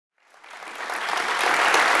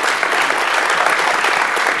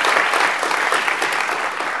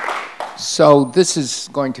So this is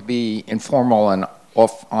going to be informal and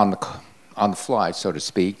off on the fly, so to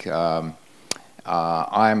speak. I'm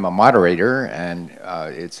a moderator, and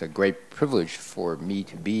it's a great privilege for me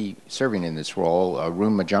to be serving in this role.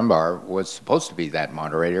 Arun Majumdar was supposed to be that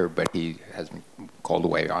moderator, but he has been called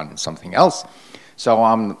away on something else. So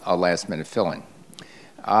I'm a last-minute fill-in.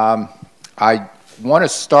 I want to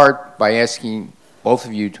start by asking both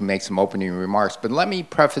of you to make some opening remarks, but let me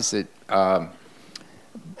preface it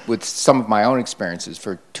with some of my own experiences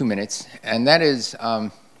for 2 minutes, and that is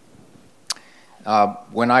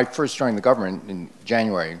when I first joined the government in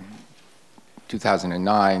January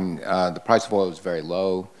 2009, the price of oil was very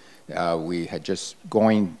low. We had just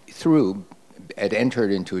had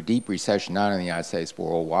entered into a deep recession, not in the United States, but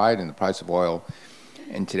worldwide, and the price of oil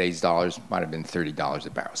in today's dollars might have been $30 a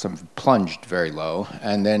barrel. So it plunged very low,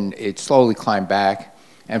 and then it slowly climbed back.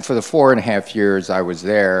 And for the 4.5 years I was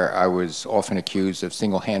there, I was often accused of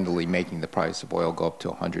single-handedly making the price of oil go up to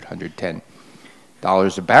 $100,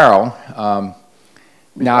 $110 a barrel.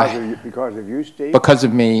 Because of you, Steve? Because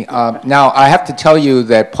of me. Now, I have to tell you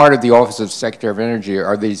that part of the Office of Secretary of Energy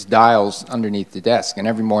are these dials underneath the desk, and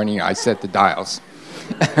every morning I set the dials.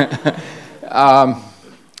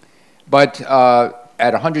 But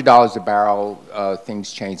at $100 a barrel,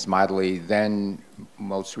 things changed mightily. Then,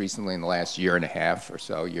 most recently in the last year and a half or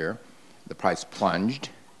so, the price plunged.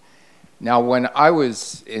 Now, when I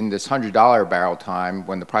was in this $100 a barrel time,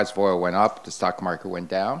 when the price of oil went up, the stock market went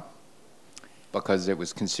down, because it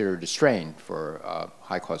was considered a strain for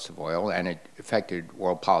high cost of oil, and it affected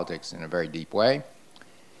world politics in a very deep way.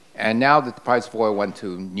 And now that the price of oil went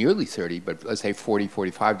to nearly 30, but let's say $40,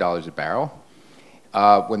 $45 a barrel,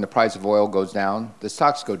 when the price of oil goes down, the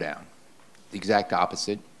stocks go down. The exact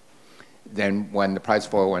opposite. Then when the price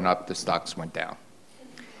of oil went up, the stocks went down.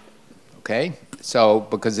 Okay? So,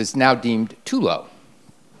 because it's now deemed too low,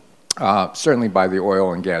 certainly by the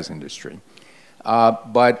oil and gas industry.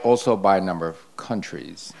 But also by a number of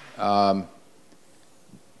countries. On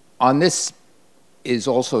this is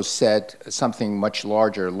also set something much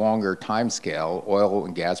larger, longer time scale. Oil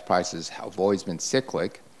and gas prices have always been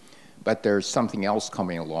cyclic, but there's something else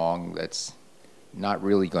coming along that's not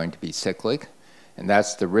really going to be cyclic, and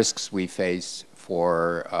that's the risks we face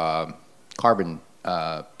for carbon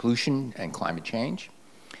pollution and climate change.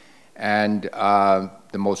 And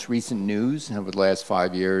the most recent news over the last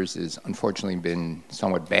 5 years has unfortunately been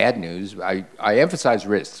somewhat bad news. I emphasize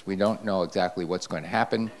risks. We don't know exactly what's going to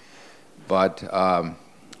happen, but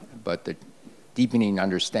the deepening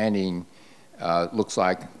understanding looks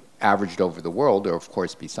like averaged over the world. There will, of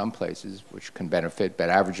course, be some places which can benefit, but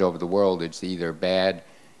averaged over the world, it's either bad,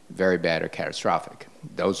 very bad, or catastrophic.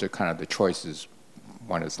 Those are kind of the choices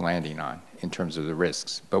one is landing on in terms of the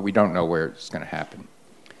risks, but we don't know where it's going to happen.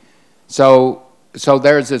 So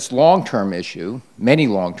there's this long-term issue, many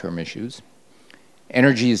long-term issues.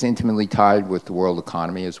 Energy is intimately tied with the world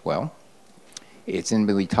economy as well. It's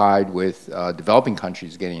intimately tied with developing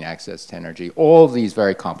countries getting access to energy, all of these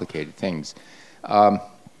very complicated things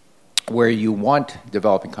where you want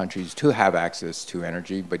developing countries to have access to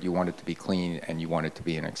energy, but you want it to be clean and you want it to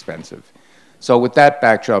be inexpensive. So with that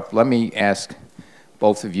backdrop, let me ask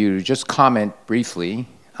both of you to just comment briefly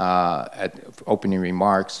at opening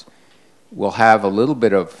remarks. We'll have a little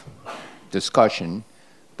bit of discussion,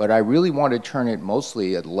 but I really want to turn it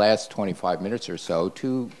mostly at the last 25 minutes or so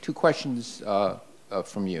to two questions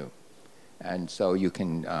from you. And so you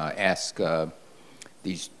can ask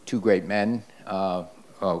these two great men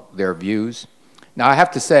their views. Now, I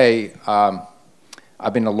have to say,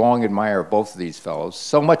 I've been a long admirer of both of these fellows,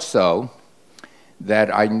 so much so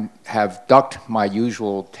that I have ducked my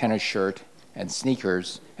usual tennis shirt and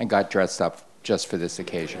sneakers and got dressed up just for this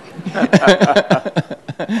occasion.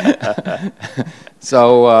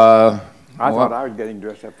 So, I thought I was getting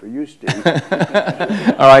dressed up for you, Steve.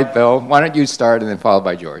 All right, Bill, why don't you start and then followed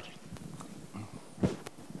by George.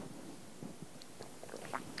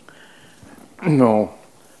 No,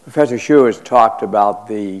 Professor Chu has talked about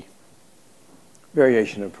the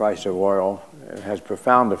variation of price of oil. It has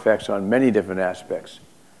profound effects on many different aspects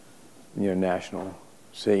in your national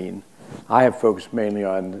scene. I have focused mainly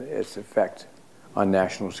on its effect on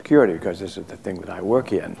national security because this is the thing that I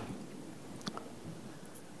work in.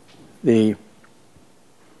 It's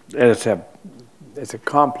a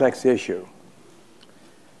complex issue.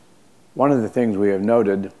 One of the things we have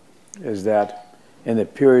noted is that in the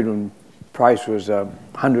period when price was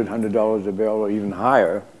 $100 a barrel or even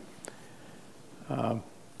higher,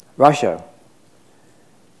 Russia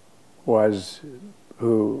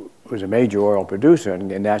who was a major oil producer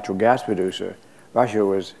and a natural gas producer.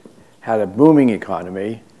 Russia had a booming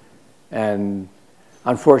economy, and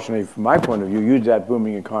unfortunately, from my point of view, used that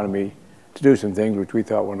booming economy to do some things which we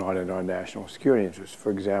thought were not in our national security interests.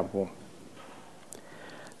 For example,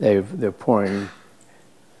 they're pouring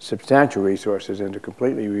substantial resources into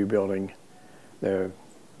completely rebuilding their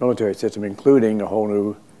military system, including a whole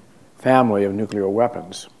new family of nuclear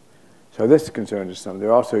weapons. So this concerns some.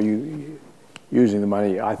 They're also using the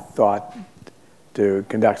money, I thought, to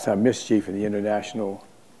conduct some mischief in the international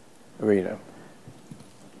arena.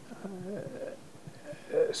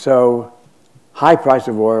 So high price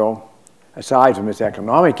of oil, aside from its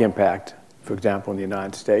economic impact, for example, in the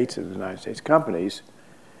United States and the United States companies,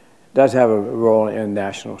 does have a role in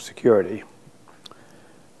national security.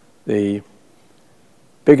 The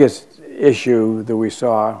biggest issue that we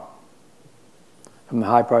saw from the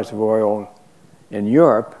high price of oil in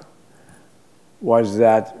Europe was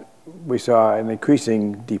that we saw an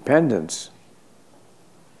increasing dependence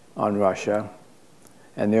on Russia,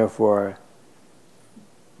 and therefore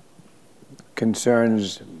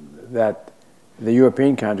concerns that the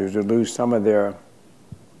European countries would lose some of their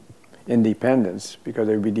independence because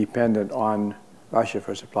they would be dependent on Russia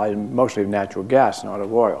for supply, mostly of natural gas, not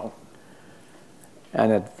of oil,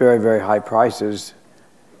 and at very, very high prices.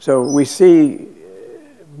 So we see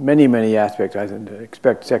many, many aspects. I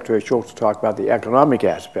expect Secretary Shultz to talk about the economic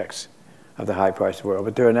aspects of the high price of oil,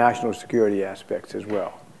 but there are national security aspects as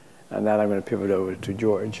well. And that I'm going to pivot over to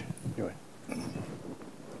George.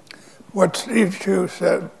 What Steve Chu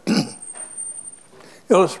said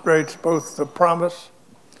illustrates both the promise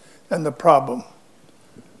and the problem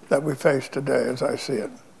that we face today as I see it.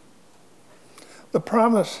 The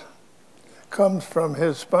promise comes from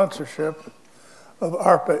his sponsorship of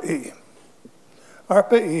ARPA-E.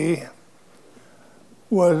 ARPA-E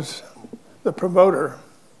was the promoter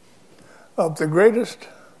of the greatest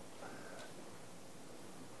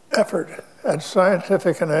effort at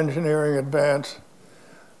scientific and engineering advance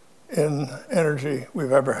in energy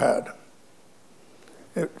we've ever had.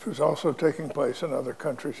 It was also taking place in other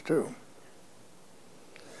countries too.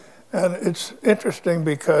 And it's interesting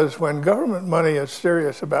because when government money is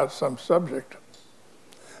serious about some subject,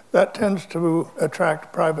 that tends to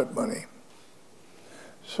attract private money.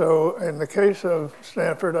 So in the case of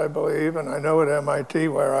Stanford, I believe, and I know at MIT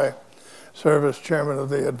where I serve as chairman of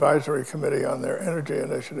the advisory committee on their energy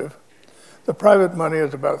initiative, the private money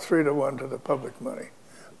is about 3 to 1 to the public money.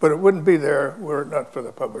 But it wouldn't be there were it not for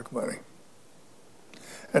the public money.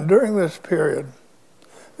 And during this period,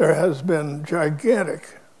 there has been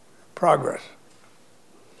gigantic progress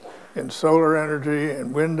in solar energy,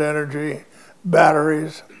 in wind energy,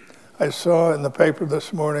 batteries. I saw in the paper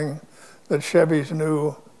this morning that Chevy's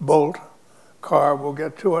new Bolt car will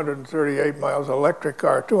get 238 miles, electric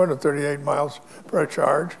car, 238 miles for a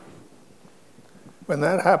charge. When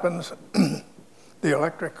that happens, the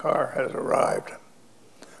electric car has arrived.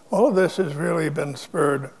 All of this has really been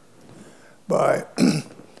spurred by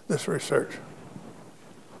this research.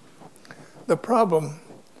 The problem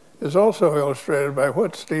is also illustrated by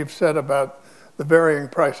what Steve said about the varying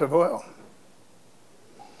price of oil.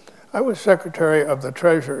 I was Secretary of the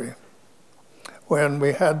Treasury when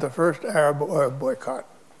we had the first Arab oil boycott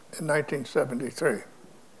in 1973.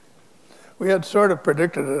 We had sort of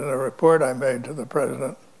predicted it in a report I made to the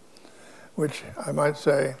president, which I might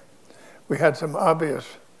say we had some obvious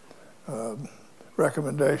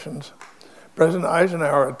recommendations. President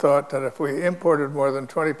Eisenhower had thought that if we imported more than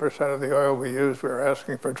 20% of the oil we used, we were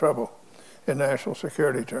asking for trouble in national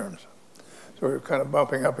security terms. So we were kind of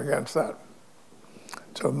bumping up against that.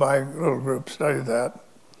 So my little group studied that.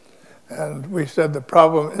 And we said the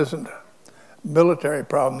problem isn't a military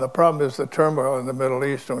problem. The problem is the turmoil in the Middle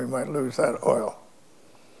East, and we might lose that oil.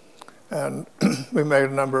 And we made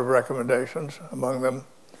a number of recommendations, among them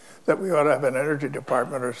that we ought to have an energy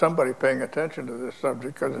department or somebody paying attention to this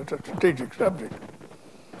subject because it's a strategic subject.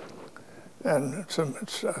 And some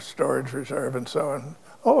storage reserve and so on.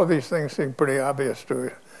 All of these things seem pretty obvious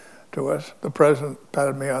to us. The president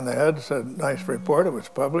patted me on the head, said, nice report, it was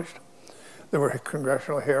published. There were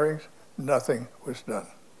congressional hearings, nothing was done.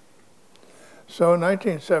 So in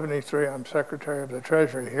 1973, I'm Secretary of the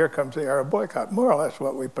Treasury. Here comes the Arab boycott, more or less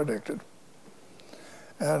what we predicted.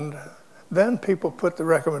 And then people put the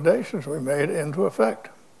recommendations we made into effect.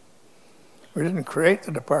 We didn't create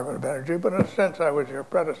the Department of Energy, but in a sense, I was your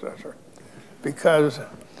predecessor, because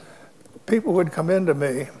people would come into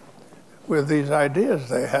me with these ideas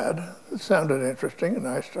they had that sounded interesting, and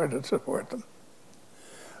I started to support them.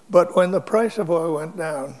 But when the price of oil went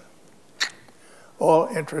down, all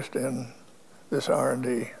interest in this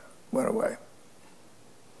R&D went away.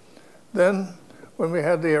 Then, when we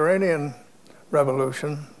had the Iranian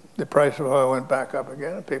Revolution the price of oil went back up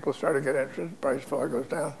again, and people started getting interested. The price of oil goes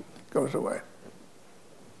down, goes away.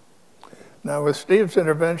 Now, with Steve's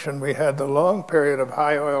intervention, we had the long period of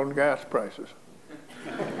high oil and gas prices.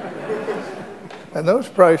 And those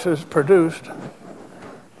prices produced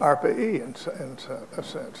ARPA-E in a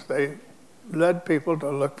sense. They led people to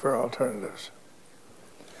look for alternatives.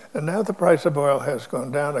 And now the price of oil has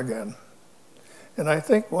gone down again. And I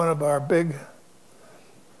think one of our big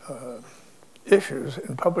issues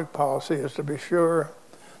in public policy is to be sure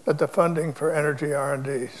that the funding for energy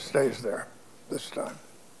R&D stays there this time.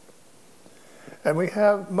 And we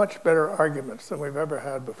have much better arguments than we've ever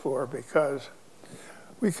had before because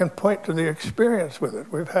we can point to the experience with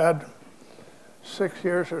it. We've had 6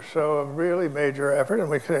 years or so of really major effort, and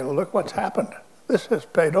we can say, look what's happened. This has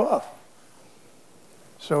paid off.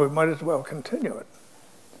 So we might as well continue it.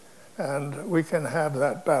 And we can have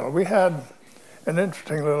that battle. We had an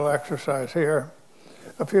interesting little exercise here.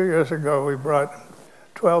 A few years ago, we brought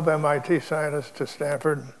 12 MIT scientists to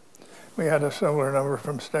Stanford. We had a similar number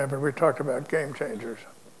from Stanford. We talked about game changers.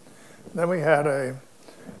 Then we had a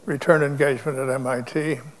return engagement at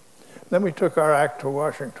MIT. Then we took our act to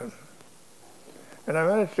Washington. And I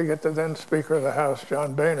managed to get the then Speaker of the House,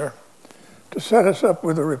 John Boehner, to set us up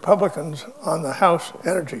with the Republicans on the House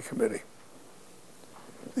Energy Committee.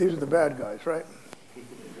 These are the bad guys, right?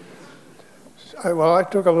 I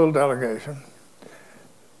took a little delegation.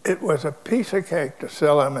 It was a piece of cake to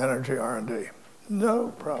sell them energy R&D. No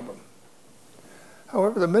problem.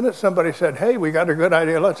 However, the minute somebody said, hey, we got a good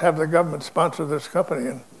idea, let's have the government sponsor this company,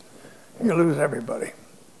 and you lose everybody.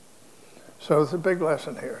 So it's a big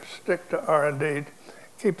lesson here. Stick to R&D,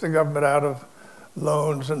 keep the government out of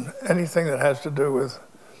loans and anything that has to do with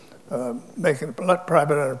let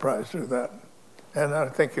private enterprise do that. And I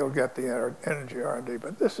think you'll get the energy R&D.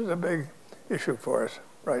 But this is a big issue for us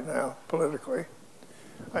right now, politically.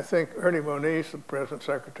 I think Ernie Moniz, the President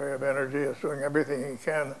Secretary of Energy, is doing everything he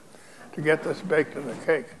can to get this baked in the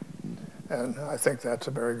cake. And I think that's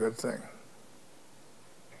a very good thing.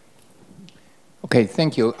 Okay,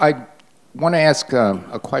 thank you. I want to ask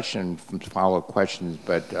a question, follow-up questions,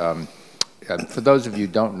 but for those of you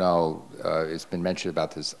who don't know, it's been mentioned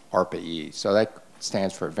about this ARPA-E. So that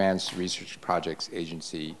stands for Advanced Research Projects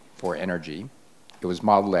Agency for Energy. It was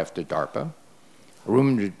modeled after DARPA.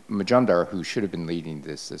 Arun Majumdar, who should have been leading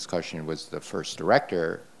this discussion, was the first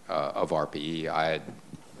director of ARPA-E. I had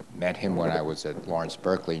met him when I was at Lawrence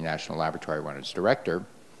Berkeley National Laboratory when I was director.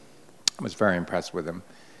 I was very impressed with him.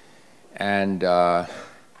 And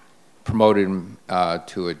promoted him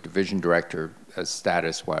to a division director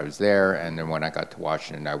status while I was there, and then when I got to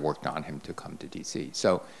Washington, I worked on him to come to DC.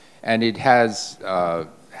 So, and it has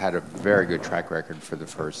had a very good track record for the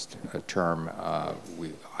first term.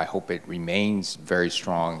 I hope it remains very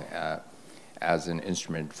strong as an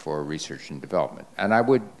instrument for research and development. And I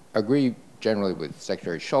would agree generally with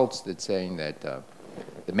Secretary Shultz that's saying that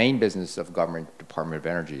the main business of government, Department of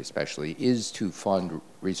Energy especially, is to fund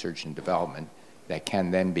research and development that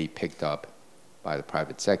can then be picked up by the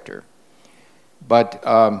private sector. But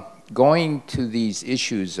going to these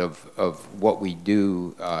issues of what we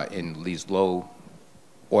do in these low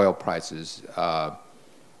oil prices,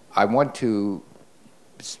 I want to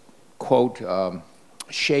quote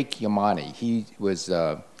Sheikh Yamani. He was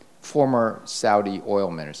a former Saudi oil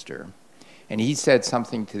minister, and he said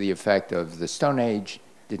something to the effect of the Stone Age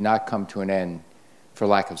did not come to an end for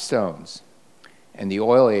lack of stones, and the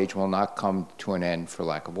oil age will not come to an end for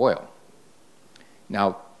lack of oil.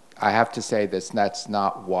 Now, I have to say that's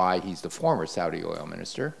not why he's the former Saudi oil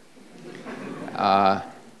minister.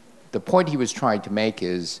 The point he was trying to make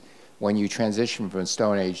is when you transition from a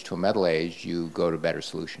Stone Age to a Metal Age, you go to better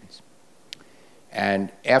solutions.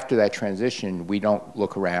 And after that transition, we don't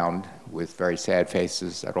look around with very sad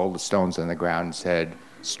faces at all the stones on the ground and said,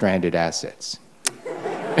 stranded assets.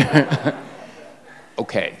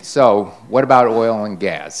 Okay, so what about oil and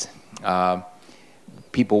gas?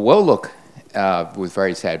 People will look with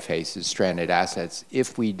very sad faces, stranded assets,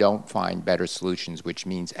 if we don't find better solutions, which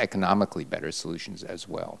means economically better solutions as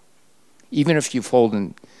well. Even if you fold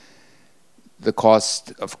in the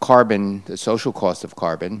cost of carbon, the social cost of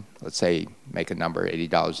carbon, let's say make a number,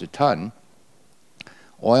 $80 a ton,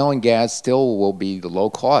 oil and gas still will be the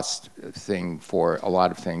low-cost thing for a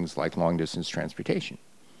lot of things like long-distance transportation.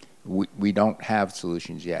 We don't have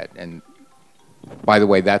solutions yet. And by the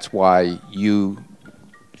way, that's why you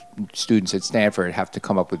students at Stanford have to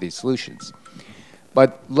come up with these solutions.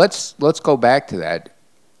 But let's go back to that.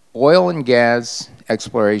 Oil and gas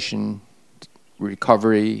exploration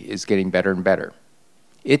recovery is getting better and better.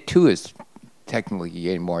 It too is technically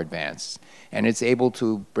getting more advanced. And it's able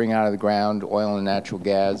to bring out of the ground oil and natural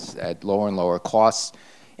gas at lower and lower costs.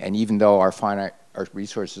 And even though our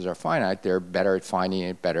resources are finite, they're better at finding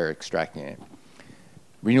it, better at extracting it.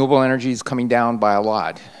 Renewable energy is coming down by a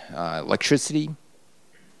lot. Electricity,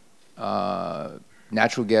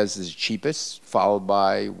 natural gas is cheapest, followed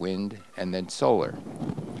by wind and then solar.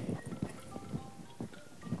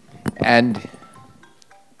 And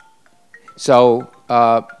so,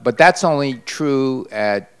 but that's only true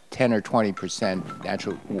at 10 or 20%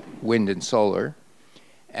 natural wind and solar.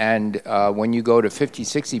 And when you go to 50,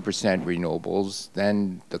 60% renewables,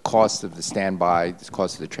 then the cost of the standby, the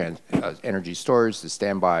cost of the energy storage, the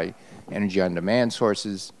standby energy on demand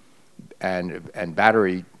sources, and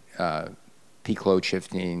battery peak load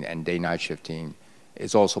shifting and day-night shifting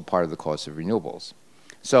is also part of the cost of renewables.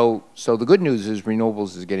 So the good news is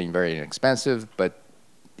renewables is getting very inexpensive, but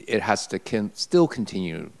it has to still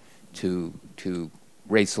continue to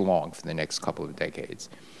race along for the next couple of decades.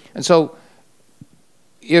 And so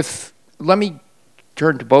let me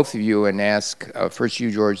turn to both of you and ask, first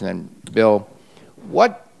you, George, and then Bill,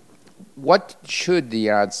 what should the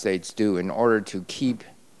United States do in order to keep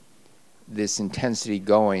this intensity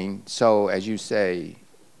going, so, as you say,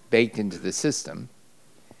 baked into the system,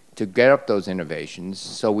 to get up those innovations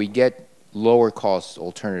so we get lower cost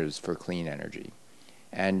alternatives for clean energy,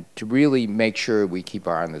 and to really make sure we keep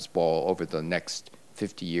our eye on this ball over the next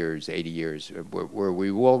 50 years, 80 years, where we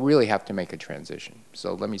will really have to make a transition.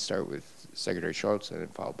 So let me start with Secretary Shultz and then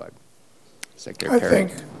followed by Secretary Perry. I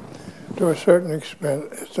think, to a certain extent,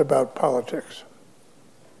 it's about politics.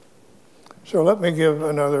 So let me give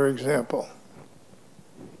another example.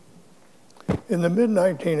 In the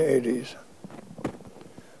mid-1980s,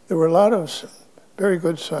 there were a lot of very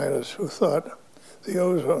good scientists who thought the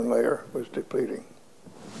ozone layer was depleting.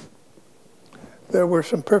 There were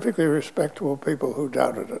some perfectly respectable people who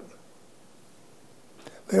doubted it.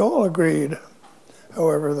 They all agreed,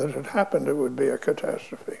 however, that if it happened, it would be a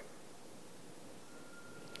catastrophe.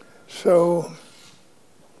 So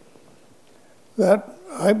that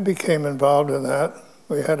I became involved in that.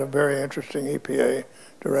 We had a very interesting EPA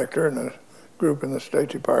director and a group in the State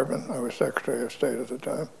Department, I was Secretary of State at the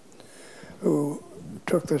time, who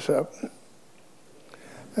took this up.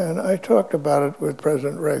 And I talked about it with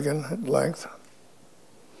President Reagan at length.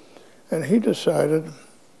 And he decided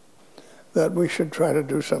that we should try to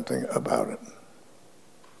do something about it.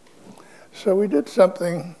 So we did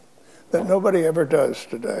something that nobody ever does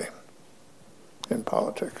today in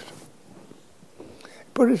politics.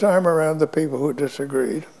 He put his arm around the people who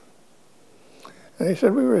disagreed. And he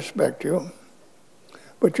said, we respect you,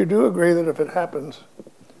 but you do agree that if it happens,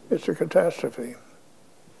 it's a catastrophe.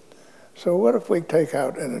 So what if we take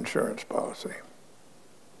out an insurance policy?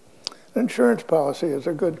 An insurance policy is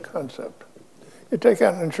a good concept. You take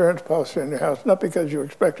out an insurance policy in your house, not because you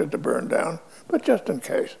expect it to burn down, but just in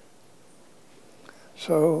case.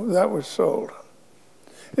 So that was sold.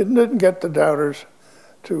 It didn't get the doubters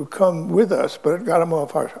to come with us, but it got them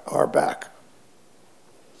off our back.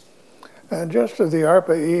 And just as the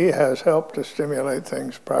ARPA-E has helped to stimulate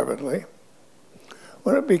things privately,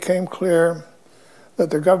 when it became clear that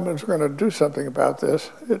the government was going to do something about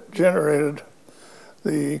this, it generated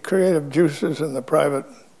the creative juices in the private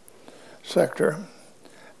sector.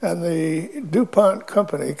 And the DuPont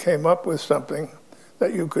company came up with something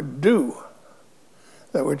that you could do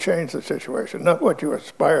that would change the situation. Not what you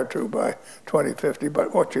aspire to by 2050,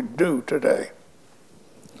 but what you do today.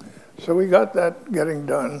 So we got that getting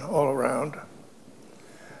done all around.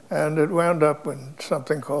 And it wound up in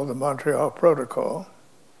something called the Montreal Protocol.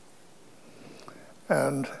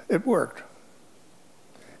 And it worked.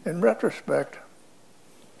 In retrospect,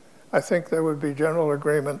 I think there would be general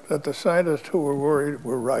agreement that the scientists who were worried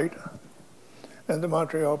were right, and the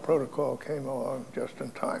Montreal Protocol came along just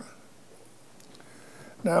in time.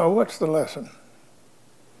 Now, what's the lesson?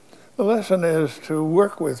 The lesson is to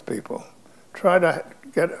work with people, try to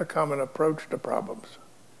get a common approach to problems.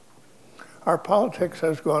 Our politics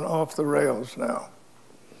has gone off the rails now.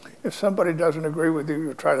 If somebody doesn't agree with you,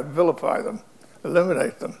 you try to vilify them,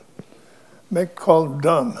 eliminate them, call them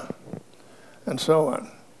dumb, and so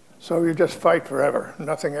on. So you just fight forever.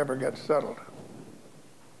 Nothing ever gets settled.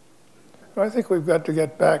 So I think we've got to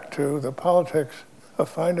get back to the politics of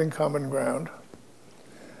finding common ground.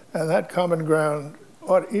 And that common ground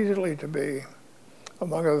ought easily to be,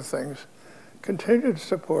 among other things, continued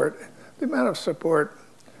support. The amount of support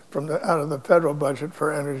out of the federal budget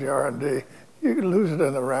for energy R&D, you can lose it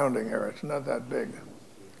in the rounding error. It's not that big.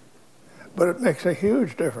 But it makes a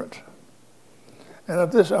huge difference. And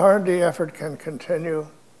if this R&D effort can continue,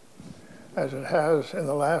 as it has in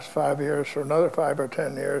the last 5 years for another 5 or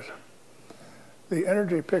 10 years, the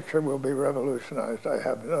energy picture will be revolutionized. I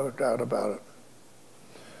have no doubt about it.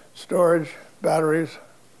 Storage, batteries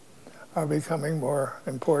are becoming more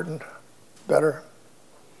important, better.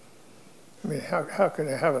 I mean, how can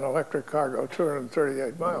you have an electric car go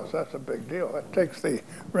 238 miles? That's a big deal. That takes the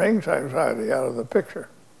range anxiety out of the picture.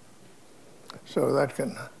 So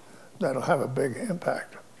that'll have a big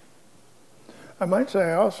impact. I might say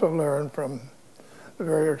I also learned from the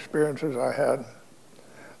very experiences I had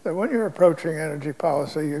that when you're approaching energy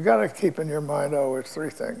policy, you've got to keep in your mind always 3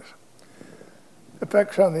 things.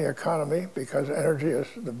 Effects on the economy, because energy is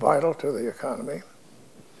vital to the economy.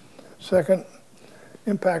 Second,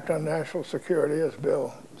 impact on national security, as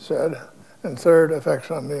Bill said. And third, effects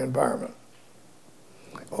on the environment.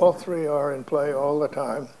 All 3 are in play all the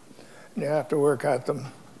time, and you have to work at them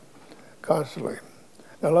constantly.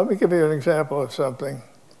 Now let me give you an example of something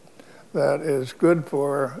that is good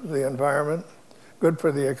for the environment, good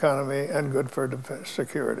for the economy, and good for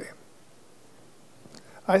security.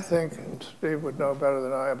 I think, and Steve would know better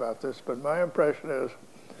than I about this, but my impression is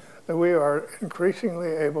that we are increasingly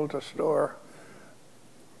able to store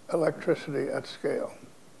electricity at scale.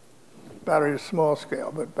 Batteries small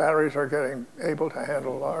scale, but batteries are getting able to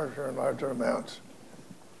handle larger and larger amounts.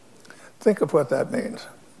 Think of what that means.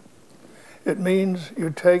 It means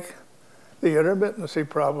you take the intermittency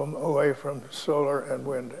problem away from solar and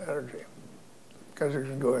wind energy, because it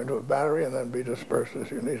can go into a battery and then be dispersed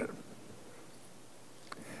as you need it.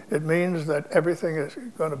 It means that everything is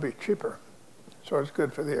going to be cheaper, so it's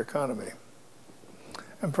good for the economy.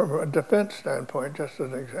 And from a defense standpoint, just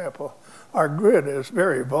as an example, our grid is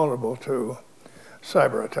very vulnerable to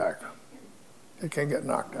cyber attack. It can get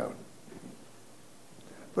knocked out.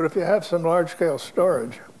 But if you have some large-scale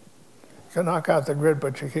storage, you can knock out the grid,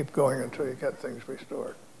 but you keep going until you get things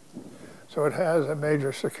restored. So it has a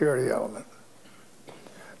major security element.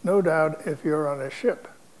 No doubt, if you're on a ship,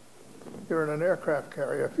 you're in an aircraft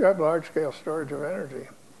carrier, if you have large-scale storage of energy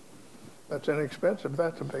that's inexpensive,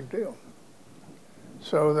 that's a big deal.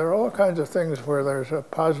 So there are all kinds of things where there's a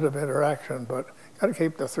positive interaction, but you've got to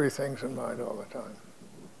keep the 3 things in mind all the time.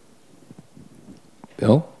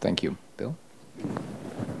 Bill? Thank you. Bill?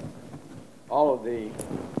 All of the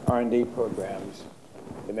R&D programs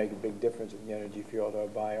that make a big difference in the energy field are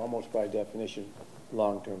almost by definition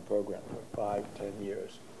long-term programs, 5, 10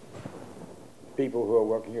 years. People who are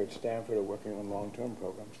working here at Stanford are working on long-term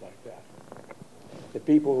programs like that. The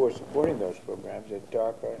people who are supporting those programs at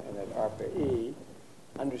DARPA and at ARPA-E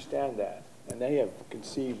understand that, and they have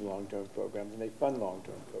conceived long-term programs, and they fund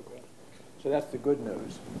long-term programs. So that's the good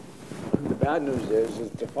news. The bad news is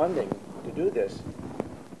the funding to do this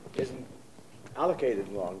isn't allocated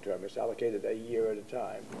long-term. It's allocated a year at a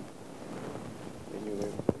time.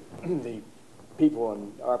 The people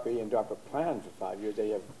in ARPA and DARPA plan for 5 years. They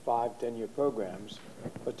have 5, 10-year programs,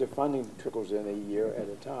 but their funding trickles in a year at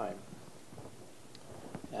a time,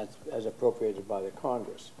 as appropriated by the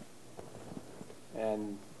Congress.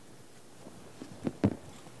 And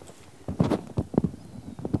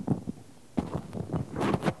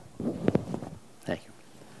thank you.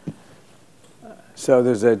 So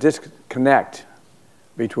there's a disconnect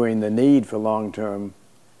between the need for long-term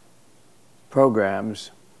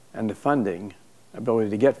programs and the funding, ability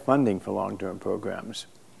to get funding for long-term programs.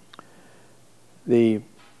 No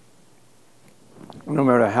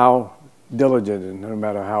matter how diligent and no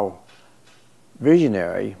matter how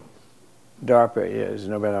visionary DARPA is,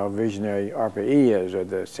 no matter how visionary ARPA-E is, or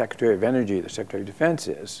the Secretary of Energy, the Secretary of Defense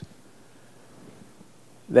is,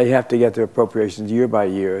 they have to get their appropriations year by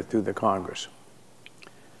year through the Congress.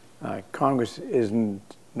 Congress isn't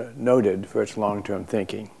noted for its long-term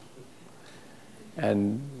thinking.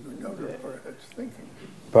 And Noted for its thinking.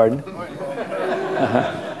 Pardon?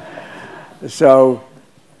 So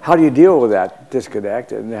how do you deal with that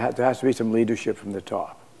disconnect? And there has to be some leadership from the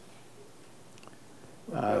top.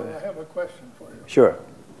 Well, I have a question for you. Sure.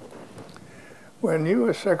 When you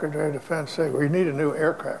as Secretary of Defense say we need a new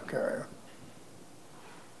aircraft carrier,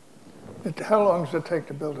 how long does it take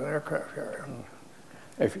to build an aircraft carrier?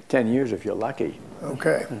 10 years if you're lucky.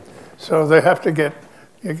 Okay. So they have to get,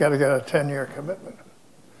 you got to get a 10-year commitment.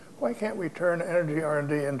 Why can't we turn energy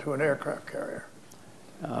R&D into an aircraft carrier?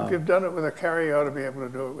 If you've done it with a carrier, you ought to be able to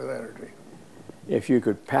do it with energy. If you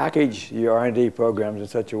could package your R&D programs in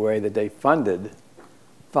such a way that they funded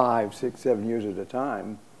 5, 6, 7 years at a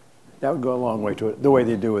time, that would go a long way to it, the way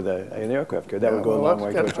they do with an aircraft carrier. That would go a long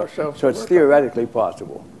way to it. So it's theoretically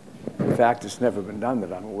possible. In fact, it's never been done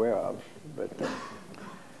that I'm aware of. But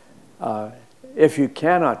if you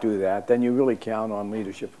cannot do that, then you really count on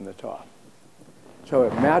leadership from the top. So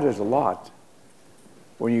it matters a lot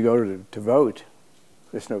when you go to vote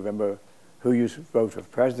this November, who you vote for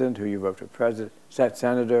president, who you vote for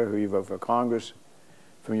senator, who you vote for Congress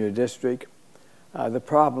from your district. The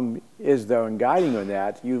problem is, though, in guiding on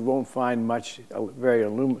that, you won't find much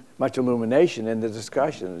illumination in the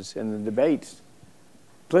discussions, in the debates,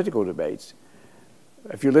 political debates.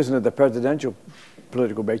 If you listen to the presidential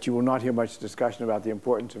political debates, you will not hear much discussion about the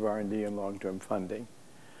importance of R&D and long-term funding.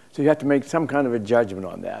 So you have to make some kind of a judgment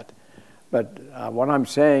on that. But what I'm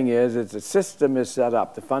saying is that the system is set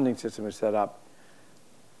up, the funding system is set up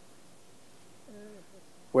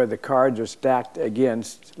where the cards are stacked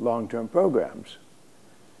against long-term programs.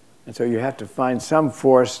 And so you have to find some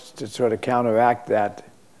force to sort of counteract that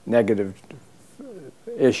negative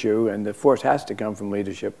issue, and the force has to come from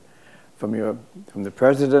leadership, from the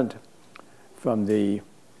president, from the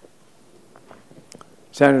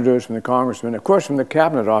senators, from the congressmen, of course from the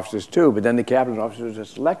cabinet officers too, but then the cabinet officers are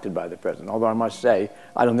selected by the president. Although I must say,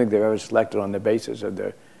 I don't think they're ever selected on the basis of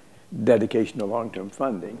their dedication to long-term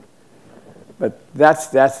funding. But that's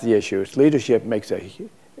the issue. It's leadership makes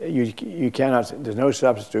you cannot, there's no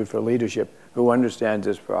substitute for leadership who understands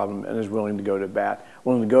this problem and is willing to go to bat,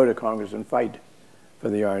 willing to go to Congress and fight for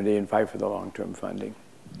the R&D and fight for the long-term funding.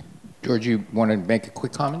 George, you want to make a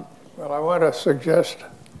quick comment? Well, I want to suggest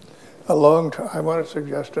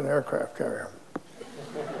an aircraft carrier.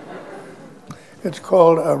 It's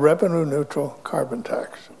called a revenue-neutral carbon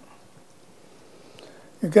tax.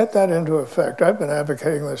 You get that into effect. I've been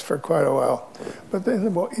advocating this for quite a while, but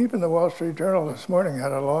even the Wall Street Journal this morning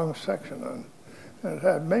had a long section on, and it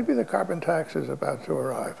had, maybe the carbon tax is about to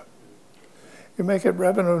arrive. You make it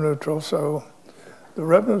revenue-neutral, so the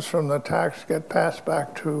revenues from the tax get passed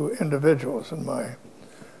back to individuals in my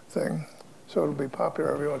thing. So it'll be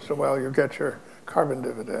popular every once in a while. You get your carbon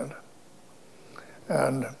dividend.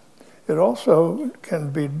 And it also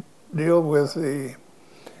can deal with the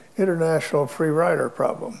international free rider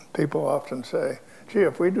problem. People often say, gee,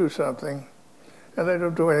 if we do something and they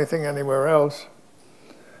don't do anything anywhere else,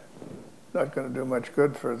 not going to do much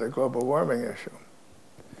good for the global warming issue.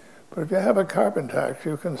 But if you have a carbon tax,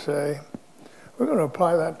 you can say, we're going to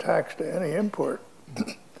apply that tax to any import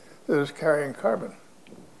that is carrying carbon.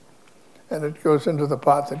 And it goes into the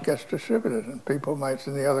pot that gets distributed. And people might,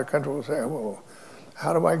 in the other country, will say, well,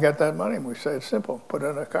 how do I get that money? And we say, it's simple. Put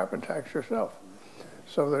in a carbon tax yourself.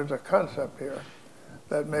 So there's a concept here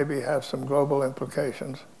that maybe has some global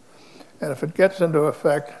implications. And if it gets into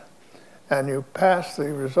effect and you pass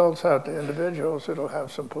the results out to individuals, it'll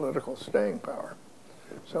have some political staying power.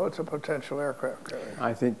 So it's a potential aircraft carrier.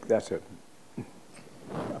 I think that's a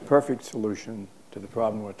perfect solution to the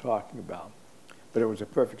problem we're talking about. But it was a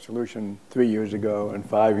perfect solution 3 years ago and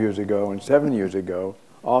 5 years ago and 7 years ago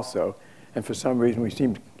also. And for some reason, we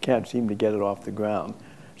can't seem to get it off the ground.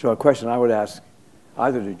 So a question I would ask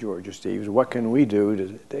either to George or Steve is, what can we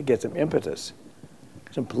do to get some impetus,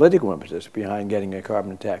 some political impetus behind getting a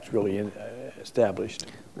carbon tax really established?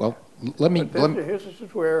 Well, This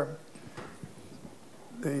is where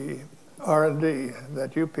the R&D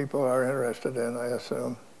that you people are interested in, I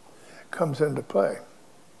assume, comes into play.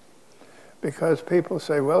 Because people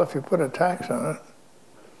say, well, if you put a tax on it,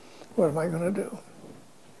 what am I going to do?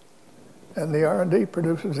 And the R&D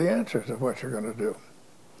produces the answers of what you're going to do.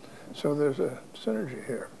 So there's a synergy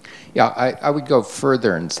here. Yeah, I would go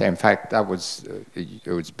further and say, in fact, that was it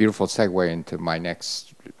was a beautiful segue into my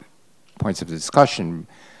next points of discussion,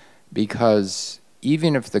 because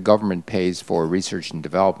even if the government pays for research and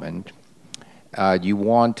development, you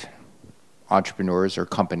want entrepreneurs or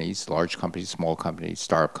companies, large companies, small companies,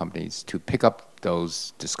 startup companies, to pick up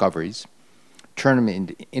those discoveries. Turn them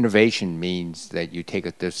into innovation means that you take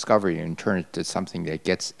a discovery and turn it to something that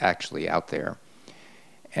gets actually out there.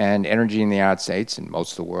 And energy in the United States and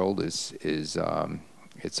most of the world is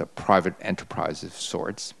it's a private enterprise of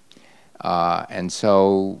sorts. And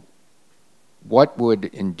so what would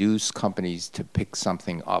induce companies to pick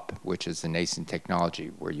something up, which is a nascent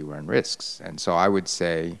technology where you run risks? And so I would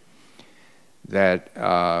say that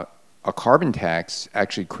a carbon tax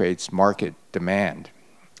actually creates market demand.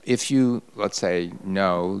 If you, let's say,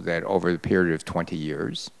 know that over the period of 20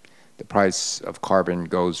 years, the price of carbon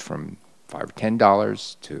goes from $5 or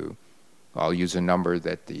 $10 to, I'll use a number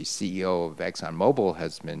that the CEO of ExxonMobil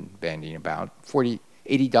has been bandying about,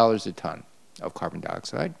 $80 a ton of carbon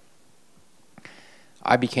dioxide.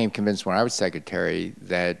 I became convinced when I was secretary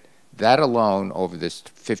that that alone over this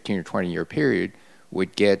 15 or 20 year period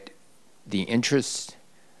would get the interest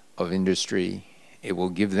of industry. It will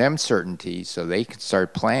give them certainty so they can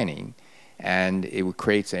start planning, and it would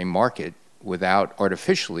create a market without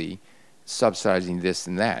artificially subsidizing this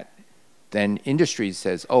and that. then industry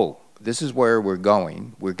says, oh, this is where we're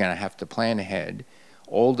going. We're going to have to plan ahead.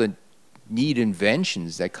 All the neat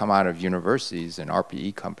inventions that come out of universities and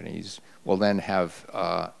RPE companies will then have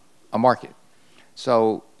a market.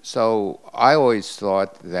 So I always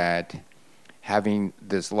thought that having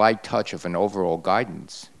this light touch of an overall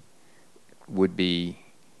guidance would be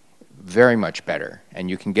very much better, and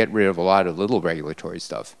you can get rid of a lot of little regulatory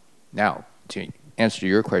stuff. Now, to answer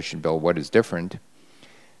your question, Bill, what is different?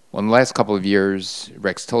 Well, in the last couple of years,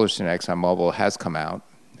 Rex Tillerson at ExxonMobil has come out,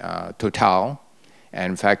 Total,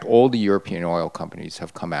 and in fact, all the European oil companies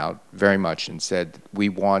have come out very much and said, we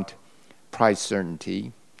want price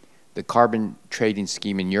certainty. The carbon trading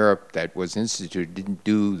scheme in Europe that was instituted didn't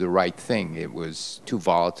do the right thing. It was too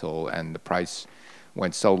volatile, and the price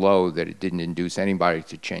went so low that it didn't induce anybody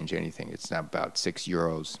to change anything. It's now about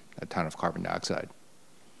 €6 a ton of carbon dioxide.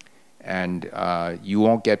 And you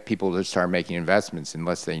won't get people to start making investments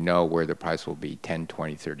unless they know where the price will be 10,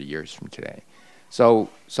 20, 30 years from today. So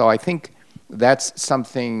I think that's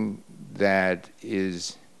something that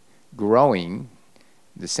is growing.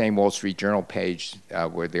 The same Wall Street Journal page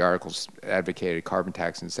where the articles advocated carbon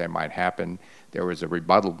tax and said it might happen, there was a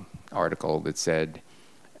rebuttal article that said,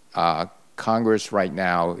 Congress right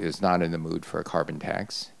now is not in the mood for a carbon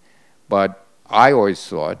tax. But I always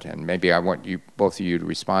thought, and maybe I want you, both of you to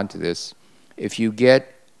respond to this, if you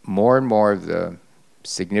get more and more of the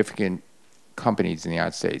significant companies in the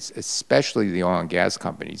United States, especially the oil and gas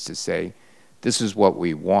companies, to say, this is what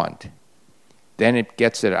we want, then it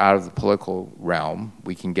gets it out of the political realm.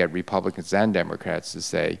 We can get Republicans and Democrats to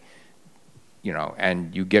say, you know,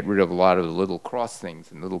 and you get rid of a lot of the little cross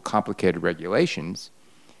things and little complicated regulations,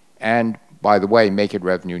 and by the way, make it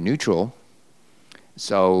revenue neutral,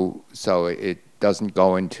 so it doesn't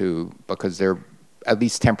go into, because they're, at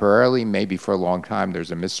least temporarily, maybe for a long time,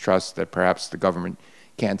 there's a mistrust that perhaps the government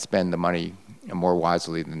can't spend the money more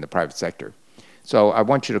wisely than the private sector. So I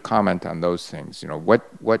want you to comment on those things. You know, what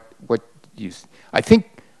you, I think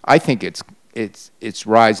it's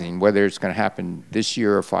rising. Whether it's going to happen this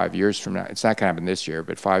year or 5 years from now, it's not going to happen this year,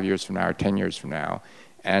 but 5 years from now or 10 years from now.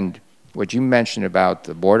 And what you mentioned about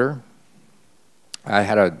the border, I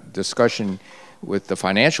had a discussion with the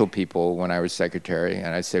financial people when I was secretary,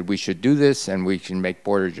 and I said we should do this and we can make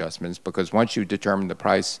border adjustments, because once you determine the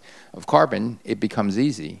price of carbon, it becomes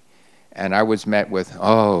easy. And I was met with,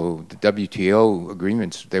 oh, the WTO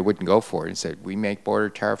agreements, they wouldn't go for it, and said, we make border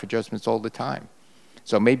tariff adjustments all the time.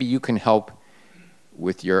 So maybe you can help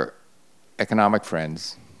with your economic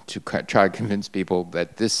friends to try to convince people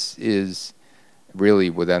that this is really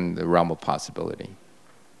within the realm of possibility.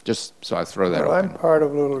 Just so I throw that open. I'm part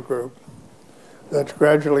of a little group that's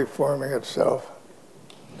gradually forming itself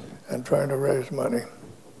and trying to raise money.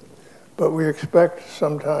 But we expect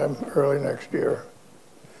sometime early next year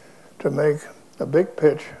to make a big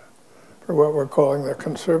pitch for what we're calling the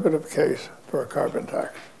conservative case for a carbon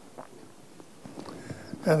tax.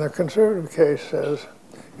 And the conservative case says,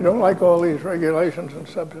 you don't like all these regulations and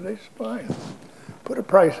subsidies? Fine. Put a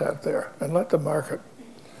price out there and let the market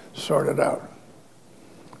sort it out.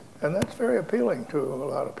 And that's very appealing to a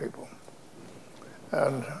lot of people.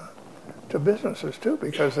 And to businesses too,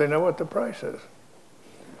 because they know what the price is.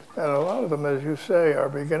 And a lot of them, as you say, are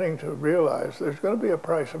beginning to realize there's going to be a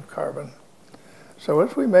price of carbon. So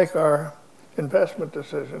as we make our investment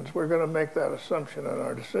decisions, we're going to make that assumption in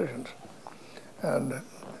our decisions. And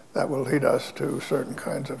that will lead us to certain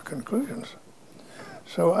kinds of conclusions.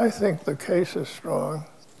 So I think the case is strong,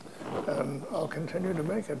 and I'll continue to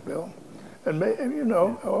make it, Bill. And you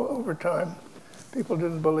know, over time, people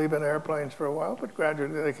didn't believe in airplanes for a while, but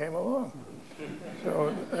gradually they came along.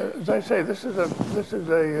 So, as I say, this is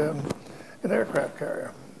an aircraft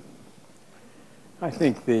carrier. I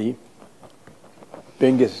think the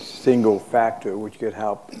biggest single factor which could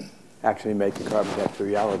help actually make the carbon tax a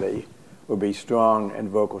reality would be strong and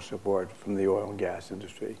vocal support from the oil and gas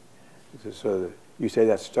industry. So you say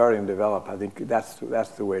that's starting to develop. I think that's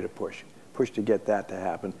the way to push to get that to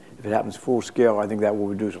happen. If it happens full scale, I think that will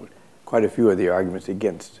reduce quite a few of the arguments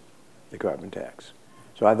against the carbon tax.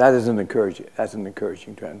 So that is an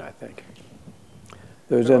encouraging trend, I think.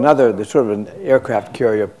 There's there's sort of an aircraft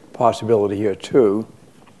carrier possibility here too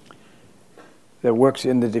that works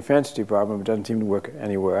in the Defense Department but doesn't seem to work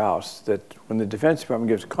anywhere else, that when the Defense Department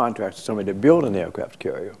gives contracts to somebody to build an aircraft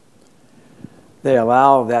carrier, they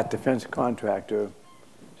allow that defense contractor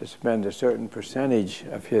to spend a certain percentage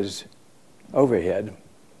of his overhead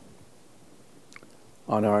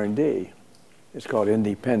on R&D. It's called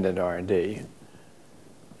independent R&D.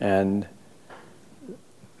 And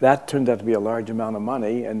that turns out to be a large amount of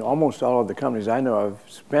money, and almost all of the companies I know of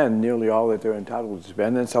spend nearly all that they're entitled to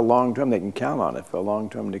spend, and it's a long term. They can count on it for a long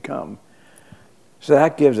term to come. So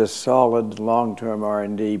that gives a solid long-term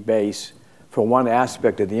R&D base for one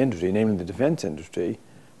aspect of the industry, namely the defense industry,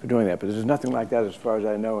 for doing that. But there's nothing like that, as far as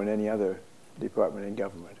I know, in any other department in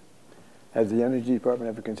government. Has the Energy Department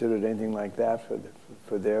ever considered anything like that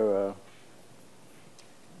for their?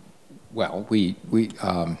 Well,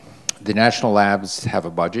 the national labs have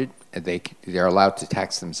a budget. They're allowed to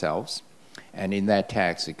tax themselves, and in that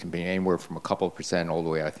tax, it can be anywhere from a couple of percent all the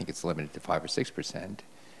way. I think it's limited to 5 or 6%.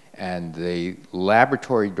 And the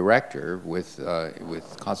laboratory director, with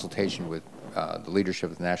consultation with the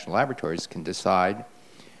leadership of the national laboratories, can decide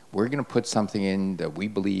we're going to put something in that we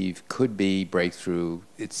believe could be breakthrough.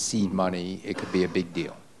 It's seed money. It could be a big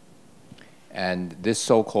deal. And this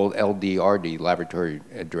so-called LDRD,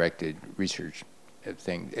 laboratory-directed research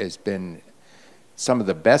thing, has been some of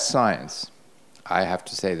the best science, I have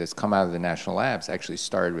to say, that's come out of the national labs actually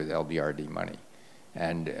started with LDRD money.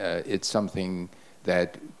 And it's something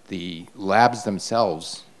that the labs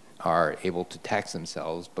themselves are able to tax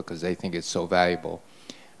themselves because they think it's so valuable.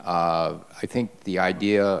 I think the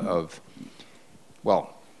idea of,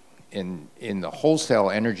 well, in the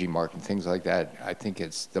wholesale energy market, things like that, I think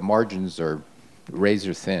the margins are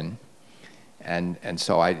razor thin, and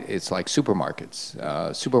so it's like supermarkets.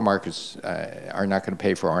 Supermarkets are not going to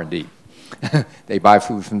pay for R&D. They buy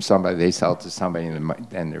food from somebody, they sell it to somebody,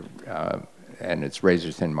 and it's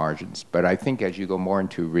razor thin margins. But I think as you go more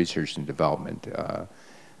into research and development,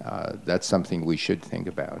 that's something we should think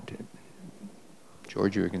about.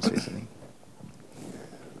 George, you can say something.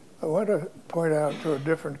 I want to point out to a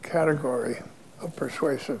different category of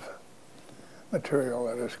persuasive material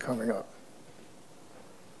that is coming up.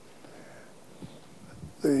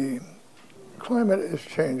 The climate is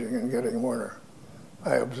changing and getting warmer,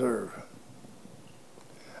 I observe.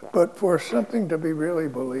 But for something to be really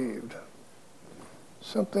believed,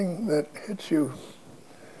 something that hits you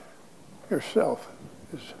yourself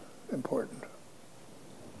is important.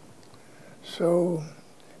 So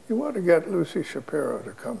you want to get Lucy Shapiro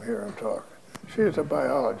to come here and talk. She is a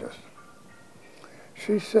biologist.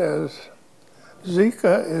 She says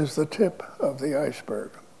Zika is the tip of the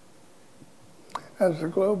iceberg. As the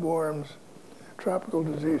globe warms, tropical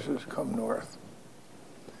diseases come north,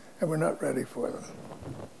 and we're not ready for them.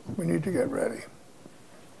 We need to get ready.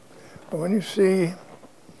 But when you see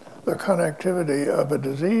the connectivity of a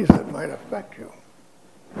disease that might affect you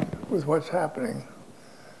with what's happening,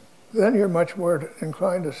 then you're much more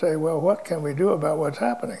inclined to say, well, what can we do about what's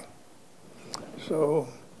happening? So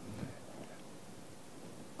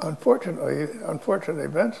unfortunately, unfortunate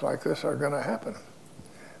events like this are going to happen.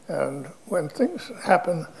 And when things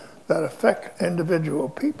happen that affect individual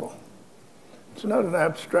people, it's not an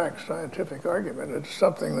abstract scientific argument. It's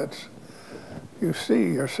something that you see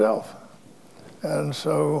yourself. And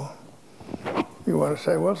so you want to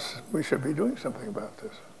say, well, we should be doing something about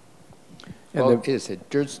this. Well, it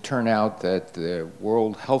does turn out that the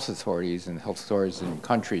World Health Authorities and health authorities in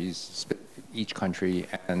countries, each country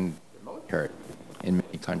and the military in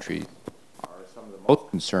many countries are some of the most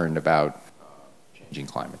concerned about changing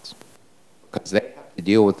climates, because they have to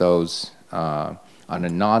deal with those on a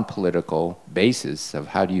non-political basis of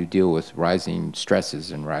how do you deal with rising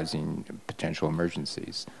stresses and rising potential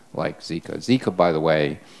emergencies like Zika. Zika, by the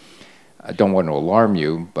way, I don't want to alarm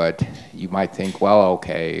you, but you might think, well,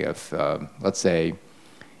 okay, if, let's say,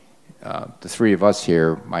 the three of us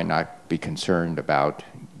here might not be concerned about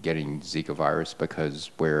getting Zika virus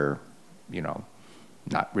because we're,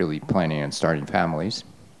 not really planning on starting families.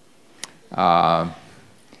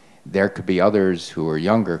 There could be others who are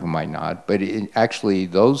younger who might not, but actually,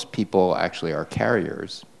 those people actually are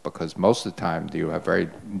carriers because most of the time you have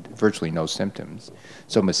virtually no symptoms.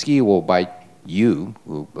 So mosquito will bite you,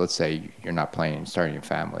 who, let's say you're not planning on starting a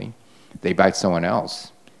family, they bite someone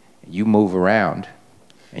else. You move around,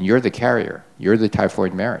 and you're the carrier. You're the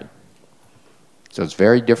typhoid Mary. So it's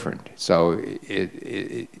very different. So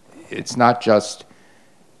it's not just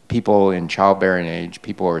people in childbearing age,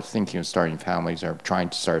 people who are thinking of starting families or trying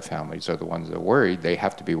to start families are the ones that are worried. They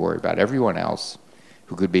have to be worried about everyone else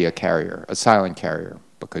who could be a carrier, a silent carrier,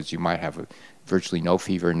 because you might have virtually no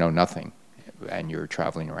fever, no nothing, and you're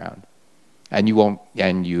traveling around. And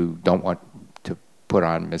you don't want to put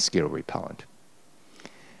on mosquito repellent.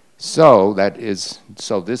 So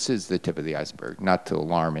this is the tip of the iceberg. Not to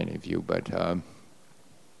alarm any of you, but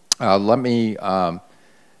let me,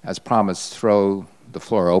 as promised, throw the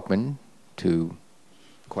floor open to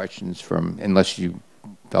questions from, unless you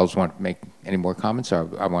fellows want to make any more comments, or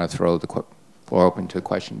I want to throw the floor open to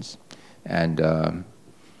questions. And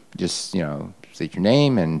Just, state your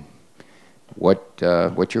name and what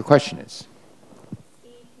your question is.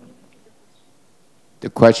 The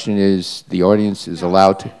question is, the audience is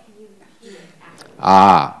allowed to...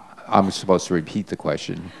 I'm supposed to repeat the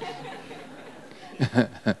question.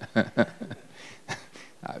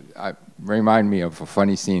 Remind me of a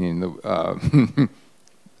funny scene in the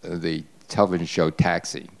the television show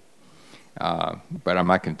Taxi. But I'm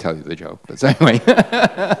not going to tell you the joke. But anyway.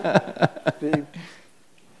 Steve?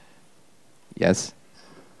 Yes?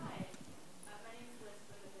 Hi. My name is Liz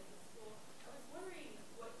from the business school. I was wondering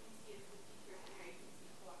what you see as the future of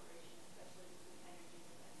interagency cooperation, especially with energy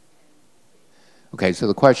defense and state. Okay, so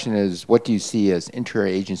the question is, what do you see as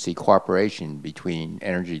interagency cooperation between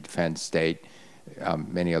energy, defense, state,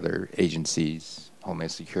 many other agencies,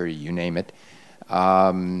 Homeland Security, you name it?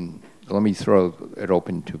 Let me throw it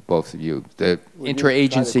open to both of you. The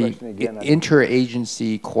interagency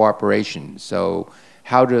cooperation. So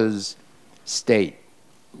how does state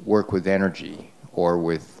work with energy or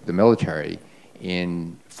with the military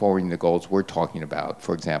in forwarding the goals we're talking about?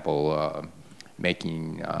 For example,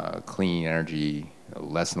 making clean energy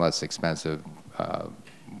less and less expensive,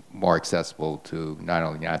 more accessible to not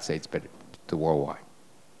only the United States, but to worldwide.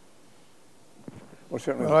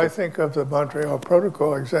 Well, I think of the Montreal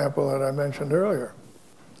Protocol example that I mentioned earlier.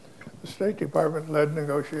 The State Department led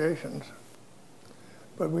negotiations,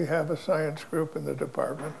 but we have a science group in the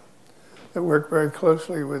department that worked very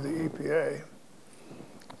closely with the EPA.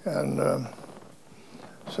 And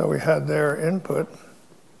so we had their input,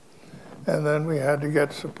 and then we had to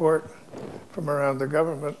get support from around the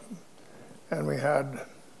government. And we had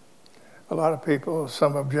a lot of people,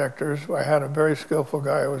 some objectors. I had a very skillful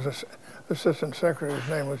guy who was an assistant secretary. His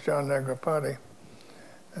name was John Negroponte,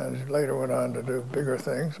 and he later went on to do bigger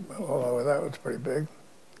things, although that was pretty big.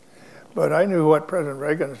 But I knew what President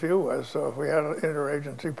Reagan's view was, so if we had an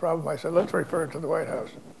interagency problem, I said, let's refer it to the White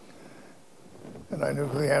House. And I knew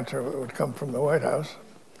the answer would come from the White House,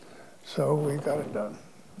 so we got it done.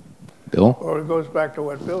 Bill? Well, it goes back to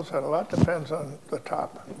what Bill said. A lot depends on the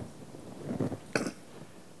top.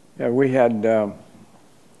 Yeah, we had,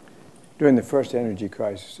 during the first energy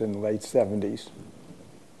crisis in the late 70s,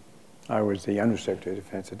 I was the Undersecretary of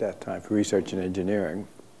Defense at that time for Research and Engineering.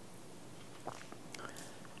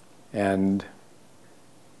 And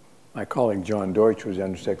my colleague John Deutsch was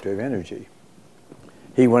Undersecretary of Energy.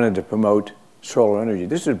 He wanted to promote solar energy.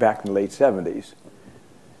 This was back in the late 70s.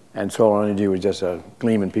 And solar energy was just a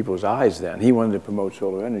gleam in people's eyes then. He wanted to promote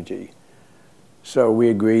solar energy. So we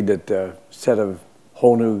agreed that the set of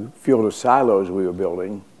whole new field of silos we were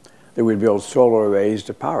building, that we'd build solar arrays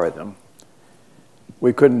to power them.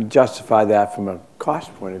 We couldn't justify that from a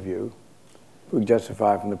cost point of view. We could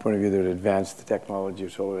justify it from the point of view that it advanced the technology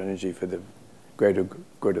of solar energy for the greater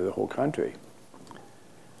good of the whole country.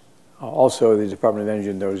 Also, the Department of Energy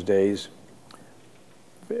in those days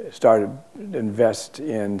started to invest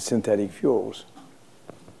in synthetic fuels.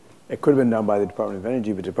 It could have been done by the Department of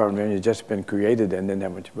Energy, but the Department of Energy had just been created and didn't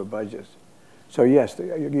have much of a budget. So yes,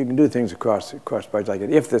 you can do things across budgets like that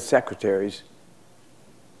if the secretaries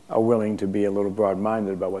are willing to be a little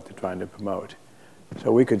broad-minded about what they're trying to promote.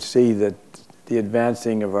 So we could see that the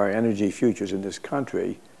advancing of our energy futures in this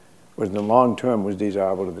country was in the long term was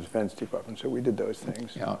desirable to the Defense Department. So we did those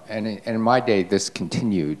things. Yeah, and in my day, this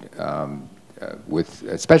continued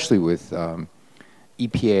especially with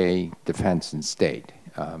EPA, defense, and state.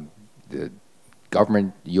 The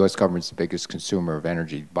U.S. government's the biggest consumer of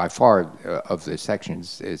energy. By far of the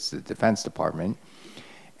sections is the Defense Department.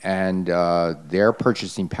 And their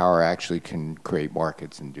purchasing power actually can create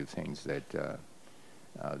markets and do things that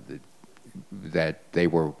they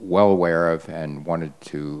were well aware of and wanted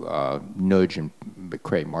to nudge and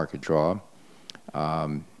create market draw.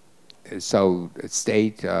 So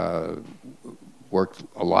state worked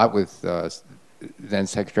a lot with then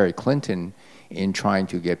Secretary Clinton in trying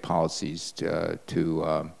to get policies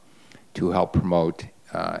to help promote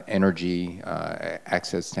energy,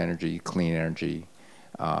 access to energy, clean energy,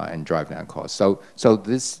 and drive down costs. So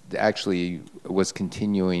this actually was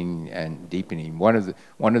continuing and deepening. One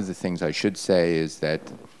of the things I should say is that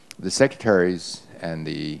the secretaries and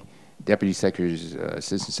the deputy secretaries,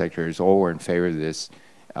 assistant secretaries, all were in favor of this,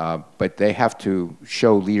 but they have to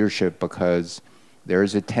show leadership because there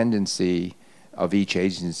is a tendency of each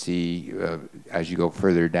agency, as you go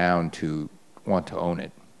further down, to want to own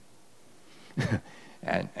it.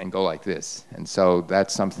 And go like this. And so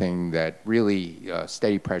that's something that really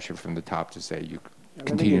steady pressure from the top to say you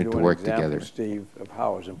continue to work together. Steve, of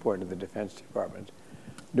how it was important to the Defense Department.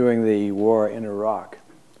 During the war in Iraq,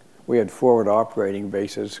 we had forward operating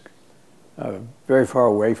bases very far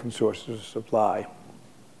away from sources of supply.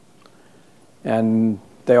 and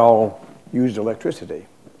they all used electricity.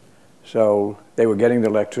 So they were getting the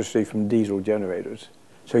electricity from diesel generators.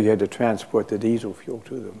 So you had to transport the diesel fuel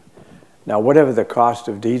to them. Now, whatever the cost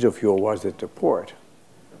of diesel fuel was at the port,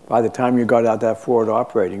 by the time you got out that forward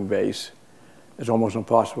operating base, it's almost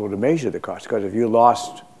impossible to measure the cost, because if you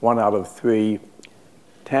lost 1 out of 3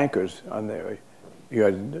 tankers on there,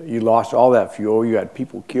 you lost all that fuel, you had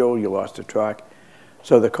people killed, you lost a truck.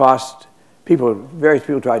 So the cost, various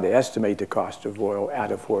people tried to estimate the cost of oil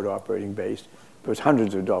at a forward operating base. It was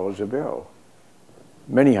hundreds of dollars a barrel,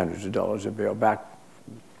 many hundreds of dollars a barrel back.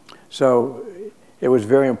 So it was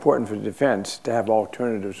very important for defense to have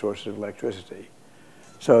alternative sources of electricity.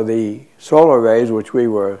 So the solar arrays, which we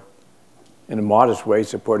were in a modest way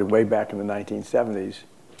supported way back in the 1970s,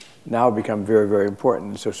 now become very, very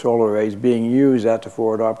important. So solar arrays being used at the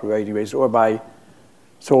forward operating base or by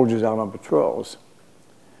soldiers out on patrols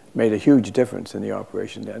made a huge difference in the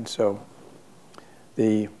operation then. So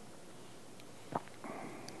the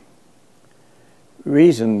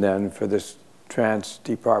reason then for this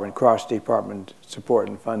trans-department, cross-department support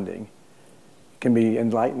and funding can be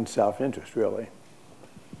enlightened self-interest, really.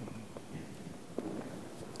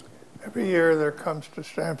 Every year there comes to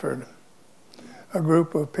Stanford a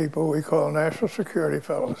group of people we call National Security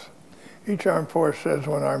Fellows. Each armed force says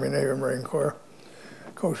one: Army, Navy, Marine Corps,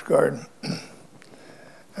 Coast Guard.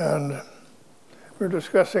 And we're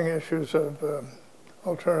discussing issues of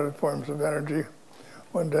alternative forms of energy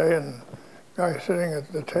one day, and a guy sitting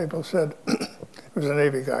at the table said, it was a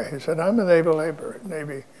Navy guy, he said, "I'm a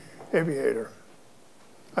Navy aviator.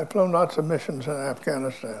 I've flown lots of missions in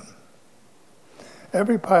Afghanistan.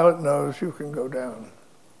 Every pilot knows you can go down.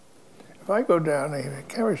 If I go down," he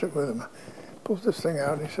carries it with him, pulls this thing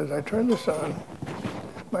out, and he says, "I turn this on,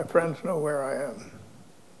 my friends know where I am.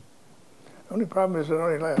 The only problem is it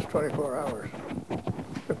only lasts 24 hours.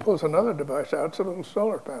 It pulls another device out, it's a little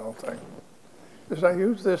solar panel thing. He says, I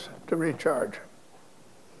use this to recharge.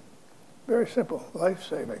 Very simple,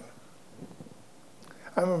 life-saving.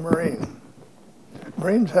 I'm a Marine.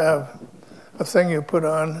 Marines have a thing you put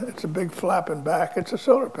on, it's a big flap in back, it's a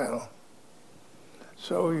solar panel.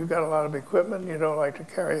 So you've got a lot of equipment, you don't like to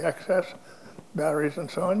carry excess, batteries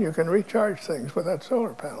and so on, you can recharge things with that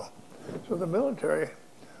solar panel. So the military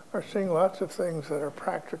are seeing lots of things that are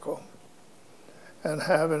practical and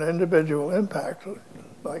have an individual impact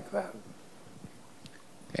like that.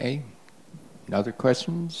 Okay, other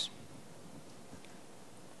questions?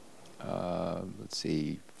 Let's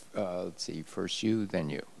see, first you, then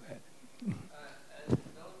you. As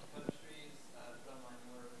developed countries become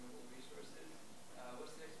more renewable resources,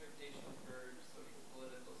 what's the expectation for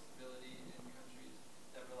political stability in countries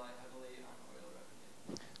that rely heavily on oil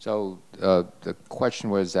revenue? So the question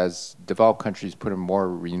was, as developed countries put in more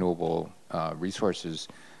renewable resources,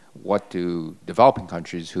 what do developing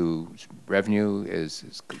countries whose revenue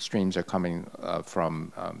streams are coming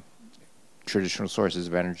from traditional sources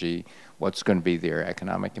of energy, what's going to be their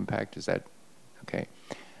economic impact? Is that okay?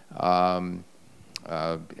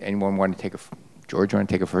 Anyone want to George, want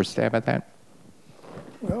to take a first stab at that?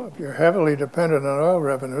 Well, if you're heavily dependent on oil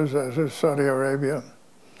revenues, as is Saudi Arabia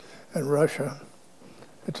and Russia,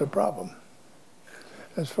 it's a problem.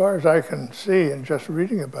 As far as I can see in just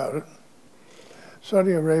reading about it,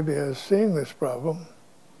 Saudi Arabia is seeing this problem.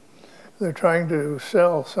 They're trying to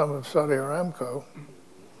sell some of Saudi Aramco,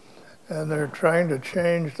 and they're trying to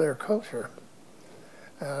change their culture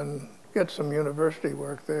and get some university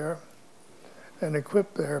work there and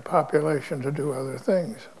equip their population to do other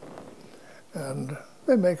things. And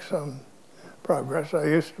they make some progress. I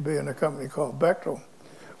used to be in a company called Bechtel.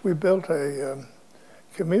 We built a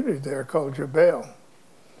community there called Jubail.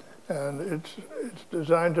 And it's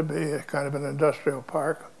designed to be a kind of an industrial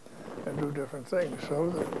park and do different things. So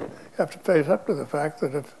you have to face up to the fact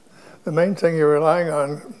that if the main thing you're relying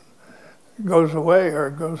on goes away, or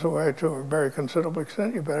goes away to a very considerable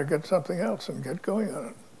extent, you better get something else and get going on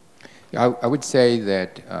it. Yeah, I would say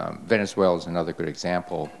that Venezuela is another good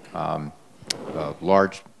example. A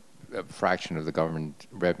large fraction of the government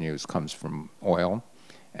revenues comes from oil,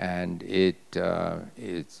 and it's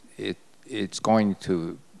going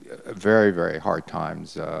to very, very hard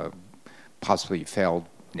times, possibly failed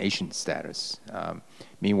nation status.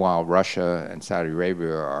 Meanwhile, Russia and Saudi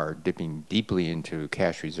Arabia are dipping deeply into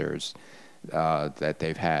cash reserves that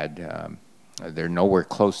they've had. They're nowhere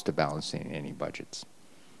close to balancing any budgets.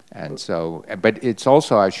 And so, but it's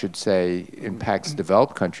also, I should say, impacts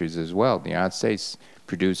developed countries as well. The United States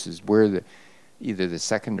produces, we're either the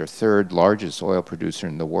second or third largest oil producer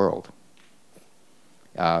in the world.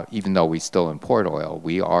 even though we still import oil,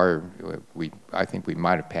 I think we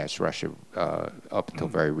might have passed Russia up until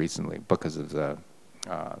very recently because of the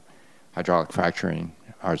hydraulic fracturing,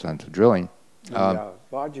 horizontal drilling. The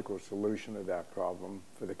logical solution of that problem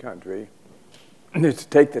for the country is to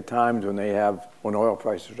take the times when oil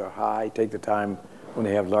prices are high, take the time when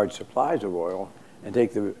they have large supplies of oil, and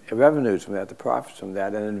take the revenues from that, the profits from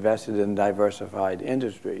that, and invest it in diversified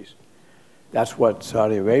industries. That's what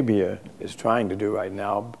Saudi Arabia is trying to do right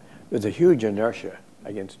now. There's a huge inertia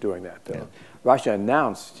against doing that, though. Yeah. Russia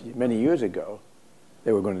announced many years ago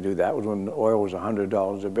they were going to do that. It was when oil was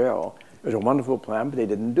 $100 a barrel. It was a wonderful plan, but they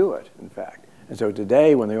didn't do it, in fact. And so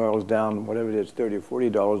today, when the oil is down, whatever it is, $30 or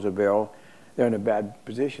 $40 a barrel, they're in a bad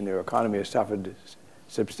position. Their economy has suffered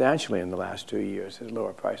substantially in the last 2 years at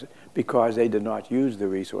lower prices because they did not use the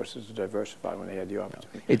resources to diversify when they had the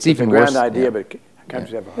opportunity. It's even worse. It's a grand idea, but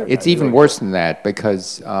countries have a hard time. It's even worse than that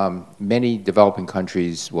because many developing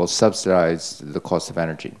countries will subsidize the cost of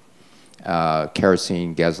energy,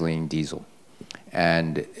 kerosene, gasoline, diesel.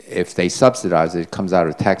 And if they subsidize it, it comes out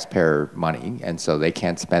of taxpayer money, and so they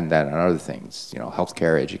can't spend that on other things,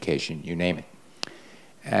 healthcare, education, you name it.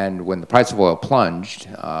 And when the price of oil plunged,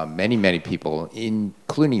 many people,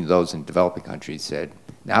 including those in developing countries, said,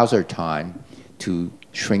 now's our time to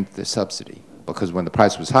shrink the subsidy. Because when the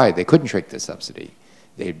price was high, they couldn't shrink the subsidy.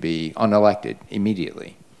 They'd be unelected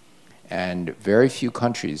immediately. And very few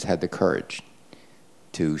countries had the courage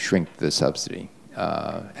to shrink the subsidy.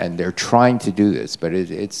 And they're trying to do this, but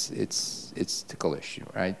it's ticklish,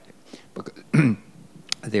 right?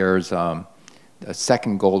 There's a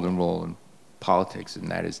second golden rule in politics, and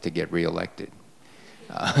that is to get reelected.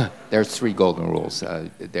 There's 3 golden rules.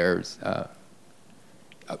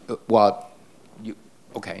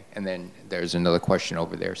 Okay, and then there's another question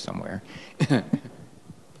over there somewhere.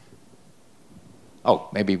 Oh,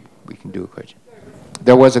 maybe we can do a question.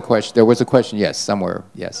 There was a question. There was a question. Yes, somewhere.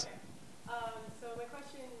 Yes. Okay. So my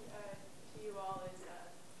question to you all is: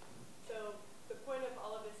 so the point of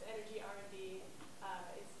all of this energy R&D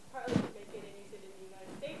is partly to make it and use it in the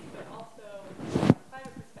United States, but also from a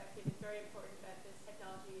climate perspective, it's very important that this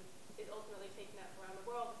technology is ultimately taken up around the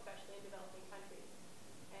world, especially in developing countries.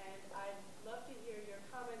 And I'd love to hear your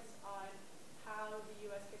comments on how the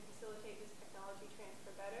U.S. could facilitate this technology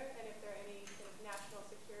transfer better, and if there are any sort of national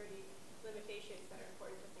security limitations that are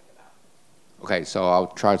important to think about. Okay, so I'll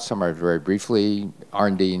try to summarize very briefly.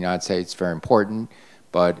 R&D in the United States is very important,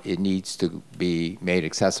 but it needs to be made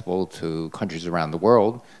accessible to countries around the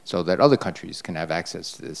world so that other countries can have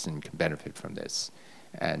access to this and can benefit from this.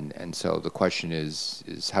 And so the question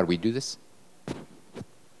is how do we do this? And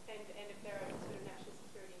if there are sort of national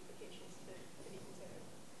security implications to be considered.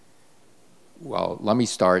 Well, let me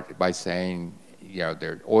start by saying,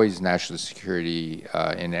 there's always national security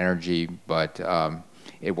in energy, but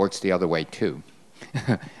it works the other way too.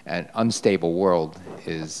 An unstable world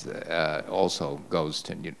is also goes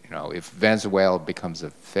to, if Venezuela becomes a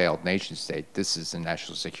failed nation state, this is a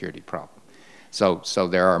national security problem. So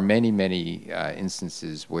there are many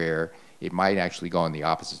instances where it might actually go in the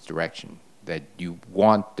opposite direction, that you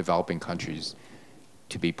want developing countries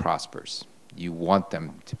to be prosperous. You want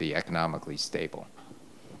them to be economically stable,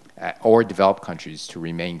 or developed countries to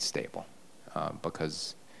remain stable,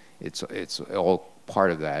 because it's all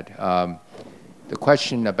part of that. The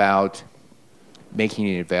question about making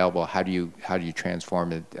it available, how do you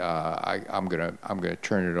transform it? I'm gonna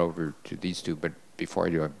turn it over to these two, but before I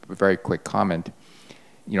do, a very quick comment.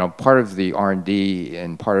 Part of the R&D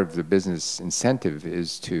and part of the business incentive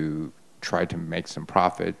is to try to make some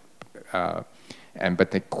profit.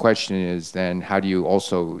 But the question is then, how do you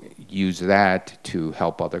also use that to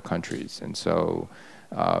help other countries? And so,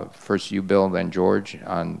 first you, Bill, then George.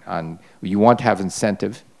 You want to have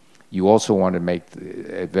incentive. You also want to make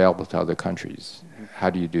it available to other countries. How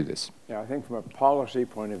do you do this? Yeah, I think from a policy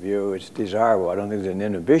point of view, it's desirable. I don't think there's an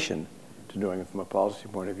inhibition to doing it from a policy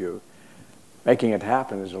point of view. Making it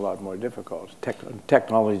happen is a lot more difficult.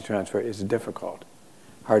 Technology transfer is difficult.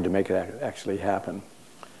 Hard to make it actually happen.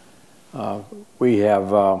 We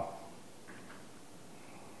have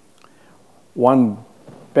one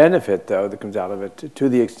benefit, though, that comes out of it, to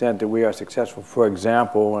the extent that we are successful, for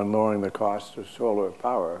example, in lowering the cost of solar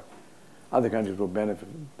power. Other countries will benefit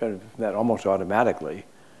from that almost automatically.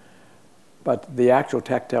 But the actual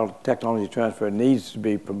technology transfer needs to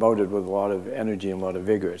be promoted with a lot of energy and a lot of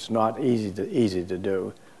vigor. It's not easy to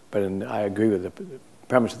do, but I agree with the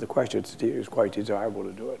premise of the question. It's quite desirable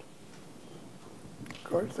to do it. Of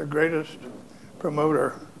course, the greatest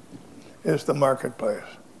promoter is the marketplace.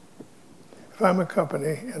 If I'm a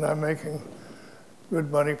company and I'm making good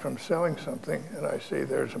money from selling something, and I see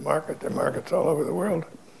there's a market, there are markets all over the world,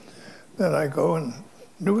 then I go and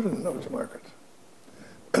do it in those markets.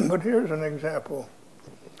 But here's an example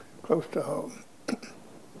close to home.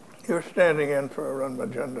 You're standing in for Arun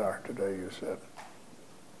Majumdar today, you said.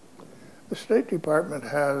 The State Department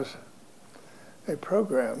has a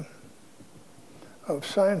program of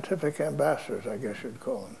scientific ambassadors, I guess you'd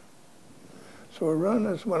call them. So Arun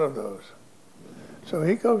is one of those. So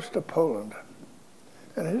he goes to Poland,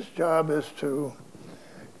 and his job is to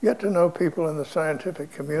get to know people in the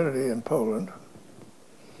scientific community in Poland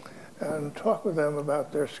and talk with them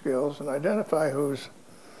about their skills and identify who's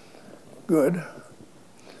good,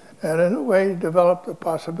 and in a way develop the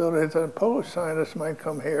possibility that a Polish scientist might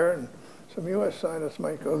come here and some US scientists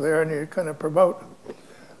might go there, and you kind of promote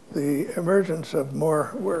the emergence of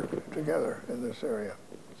more work together in this area.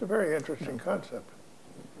 It's a very interesting concept.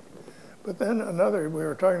 But then another, we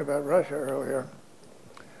were talking about Russia earlier.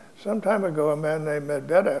 Some time ago, a man named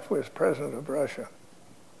Medvedev was president of Russia,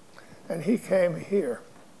 and he came here.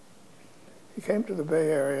 He came to the Bay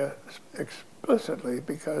Area explicitly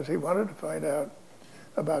because he wanted to find out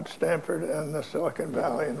about Stanford and the Silicon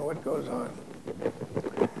Valley and what goes on.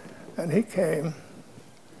 And he came.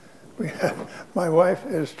 My wife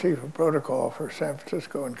is chief of protocol for San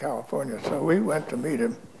Francisco and California, so we went to meet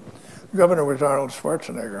him. The governor was Arnold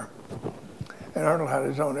Schwarzenegger, and Arnold had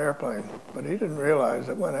his own airplane, but he didn't realize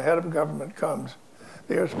that when a head of government comes,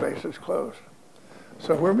 the airspace is closed.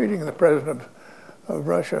 So we're meeting the president of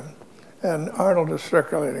Russia, and Arnold is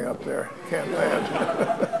circulating up there, can't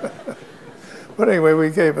land. But anyway, we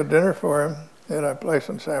gave a dinner for him at a place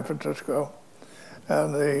in San Francisco,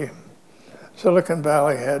 and the Silicon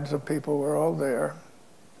Valley heads of people were all there.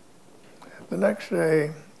 The next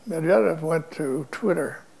day, Medvedev went to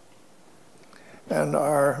Twitter, and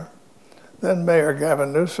our then Mayor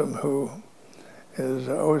Gavin Newsom, who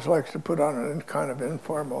always likes to put on a kind of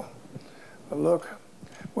informal look,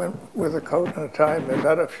 went with a coat and a tie.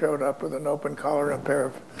 Medvedev showed up with an open collar and a pair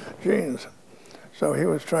of jeans. So he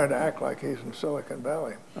was trying to act like he's in Silicon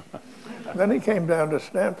Valley. Then he came down to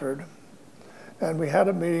Stanford, and we had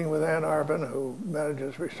a meeting with Ann Arbin, who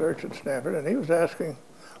manages research at Stanford, and he was asking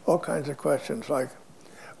all kinds of questions like,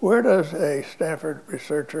 where does a Stanford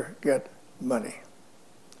researcher get money?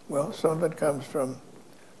 Well, some of it comes from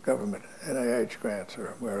government, NIH grants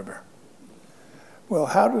or wherever. Well,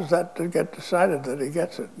 how does that get decided that he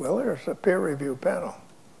gets it? Well, there's a peer review panel.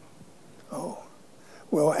 Oh.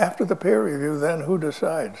 Well, after the peer review, then who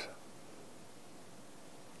decides?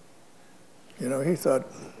 You know, he thought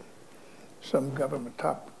some government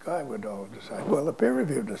top guy would all decide. Well, the peer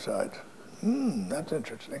review decides. That's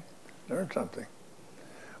interesting. Learn something.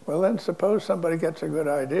 Well, then suppose somebody gets a good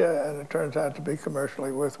idea and it turns out to be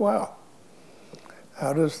commercially worthwhile.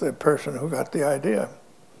 How does the person who got the idea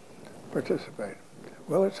participate?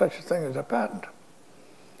 Well, there's such a thing as a patent.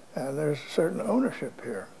 And there's certain ownership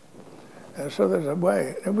here. And so there's a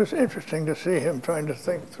way. It was interesting to see him trying to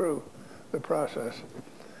think through the process,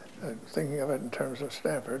 thinking of it in terms of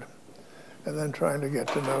Stanford, and then trying to get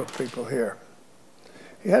to know people here.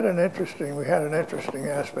 We had an interesting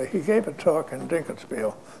aspect. He gave a talk in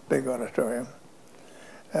Dinkelspiel, big auditorium,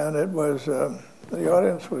 and it was, the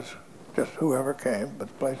audience was just whoever came, but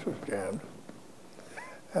the place was jammed.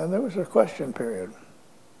 And there was a question period.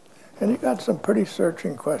 And he got some pretty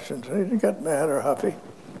searching questions, and he didn't get mad or huffy.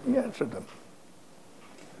 He answered them.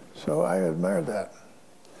 So I admired that.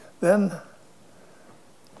 Then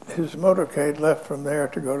his motorcade left from there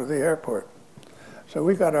to go to the airport. So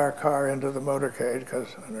we got our car into the motorcade because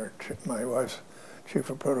my wife's chief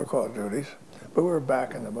of protocol duties, but we were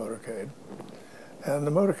back in the motorcade. And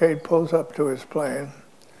the motorcade pulls up to his plane.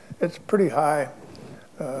 It's pretty high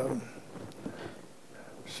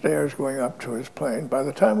stairs going up to his plane. By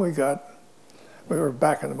the time we were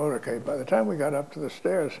back in the motorcade. By the time we got up to the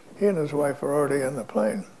stairs, he and his wife were already in the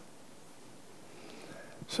plane.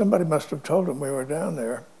 Somebody must have told him we were down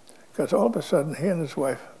there, because all of a sudden he and his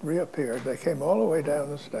wife reappeared. They came all the way down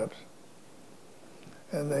the steps,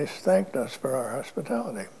 and they thanked us for our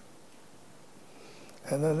hospitality.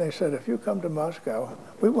 And then they said, if you come to Moscow,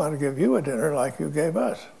 we want to give you a dinner like you gave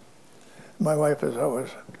us. My wife has always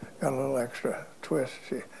got a little extra twist.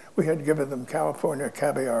 We had given them California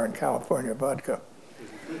caviar and California vodka.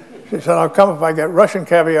 She said, I'll come if I get Russian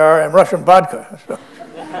caviar and Russian vodka. So,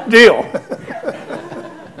 deal.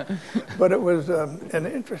 But it was an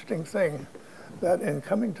interesting thing that in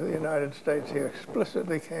coming to the United States, he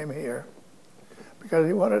explicitly came here because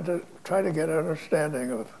he wanted to try to get an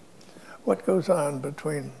understanding of what goes on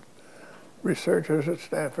between researchers at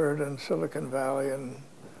Stanford and Silicon Valley and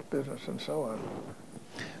business and so on.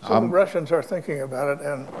 So the Russians are thinking about it,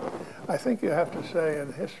 and I think you have to say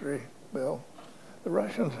in history, Bill, the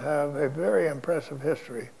Russians have a very impressive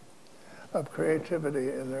history of creativity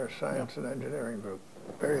in their science and engineering group.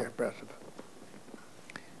 Very impressive.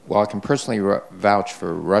 Well, I can personally vouch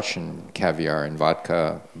for Russian caviar and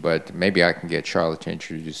vodka, but maybe I can get Charlotte to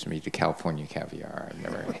introduce me to California caviar. I've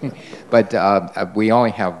never. But we only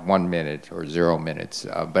have 1 minute or 0 minutes.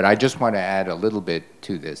 But I just want to add a little bit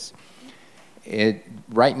to this.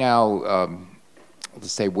 Right now,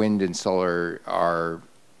 let's say wind and solar are,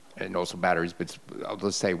 and also batteries, but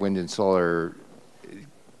let's say wind and solar,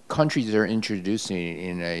 countries are introducing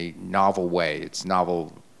in a novel way. It's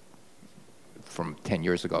novel from 10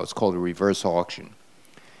 years ago. It's called a reverse auction.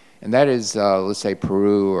 And that is, let's say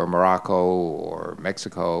Peru or Morocco or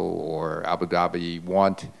Mexico or Abu Dhabi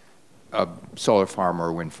want a solar farm or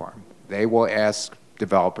a wind farm. They will ask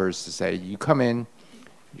developers to say, you come in,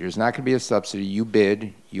 there's not going to be a subsidy, you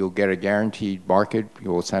bid, you'll get a guaranteed market,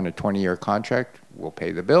 you'll sign a 20-year contract, we'll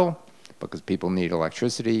pay the bill because people need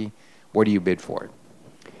electricity, what do you bid for it?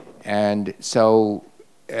 And so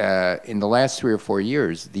in the last 3 or 4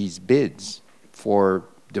 years, these bids for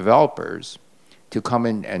developers to come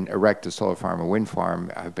in and erect a solar farm or wind farm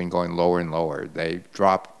have been going lower and lower. They've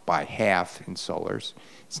dropped by half in solars.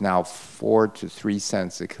 It's now 4 to 3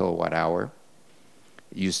 cents a kilowatt hour.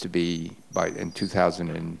 It used to be in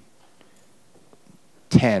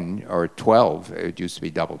 2010 or 12, it used to be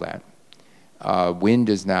double that. Wind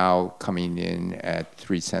is now coming in at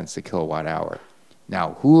 3 cents a kilowatt hour.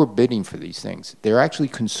 Now, who are bidding for these things? They're actually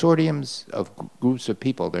consortiums of groups of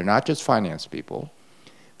people. They're not just finance people.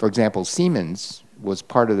 For example, Siemens was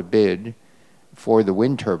part of the bid for the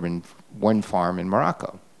wind turbine wind farm in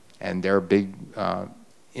Morocco. And they're a big,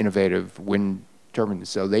 innovative wind turbine.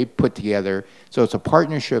 So they put together, so it's a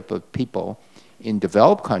partnership of people in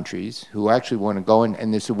developed countries who actually want to go in,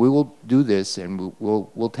 and they said, we will do this, and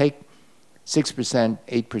we'll take 6%,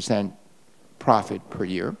 8% profit per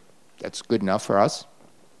year. That's good enough for us.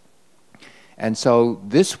 And so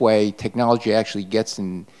this way, technology actually gets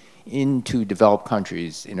into developed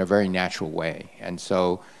countries in a very natural way. And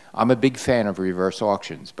so I'm a big fan of reverse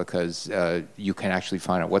auctions because you can actually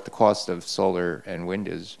find out what the cost of solar and wind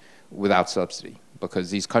is without subsidy, because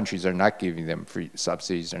these countries are not giving them free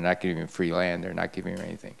subsidies, they're not giving them free land, they're not giving them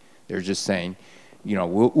anything. They're just saying, you know,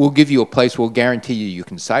 we'll give you a place, we'll guarantee you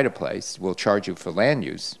can site a place, we'll charge you for land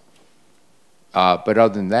use. But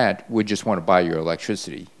other than that, we just want to buy your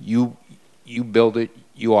electricity. You build it,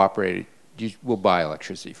 you operate it, we'll buy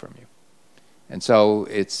electricity from you. And so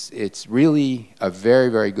it's really a very,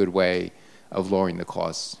 very good way of lowering the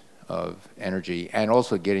costs of energy and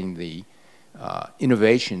also getting the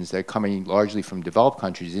innovations that are coming largely from developed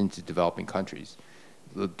countries into developing countries.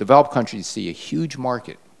 The developed countries see a huge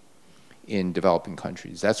market in developing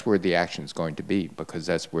countries. That's where the action is going to be because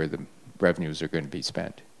that's where the revenues are going to be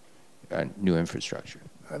spent. New infrastructure.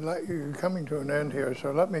 I'd like you coming to an end here,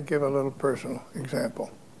 so let me give a little personal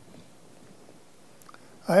example.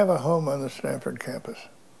 I have a home on the Stanford campus.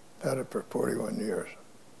 I've had it for 41 years.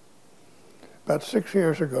 About 6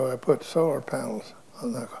 years ago, I put solar panels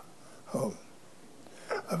on the home.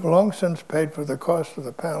 I've long since paid for the cost of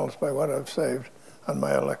the panels by what I've saved on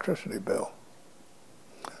my electricity bill.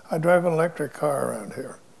 I drive an electric car around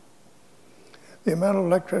here. The amount of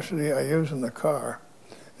electricity I use in the car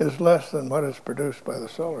is less than what is produced by the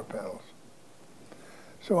solar panels.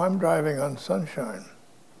 So I'm driving on sunshine.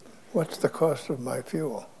 What's the cost of my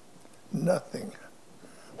fuel? Nothing.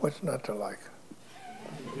 What's not to like?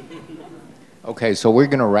 Okay, so we're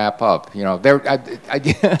going to wrap up. You know, on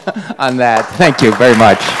that. Thank you very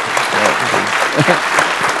much.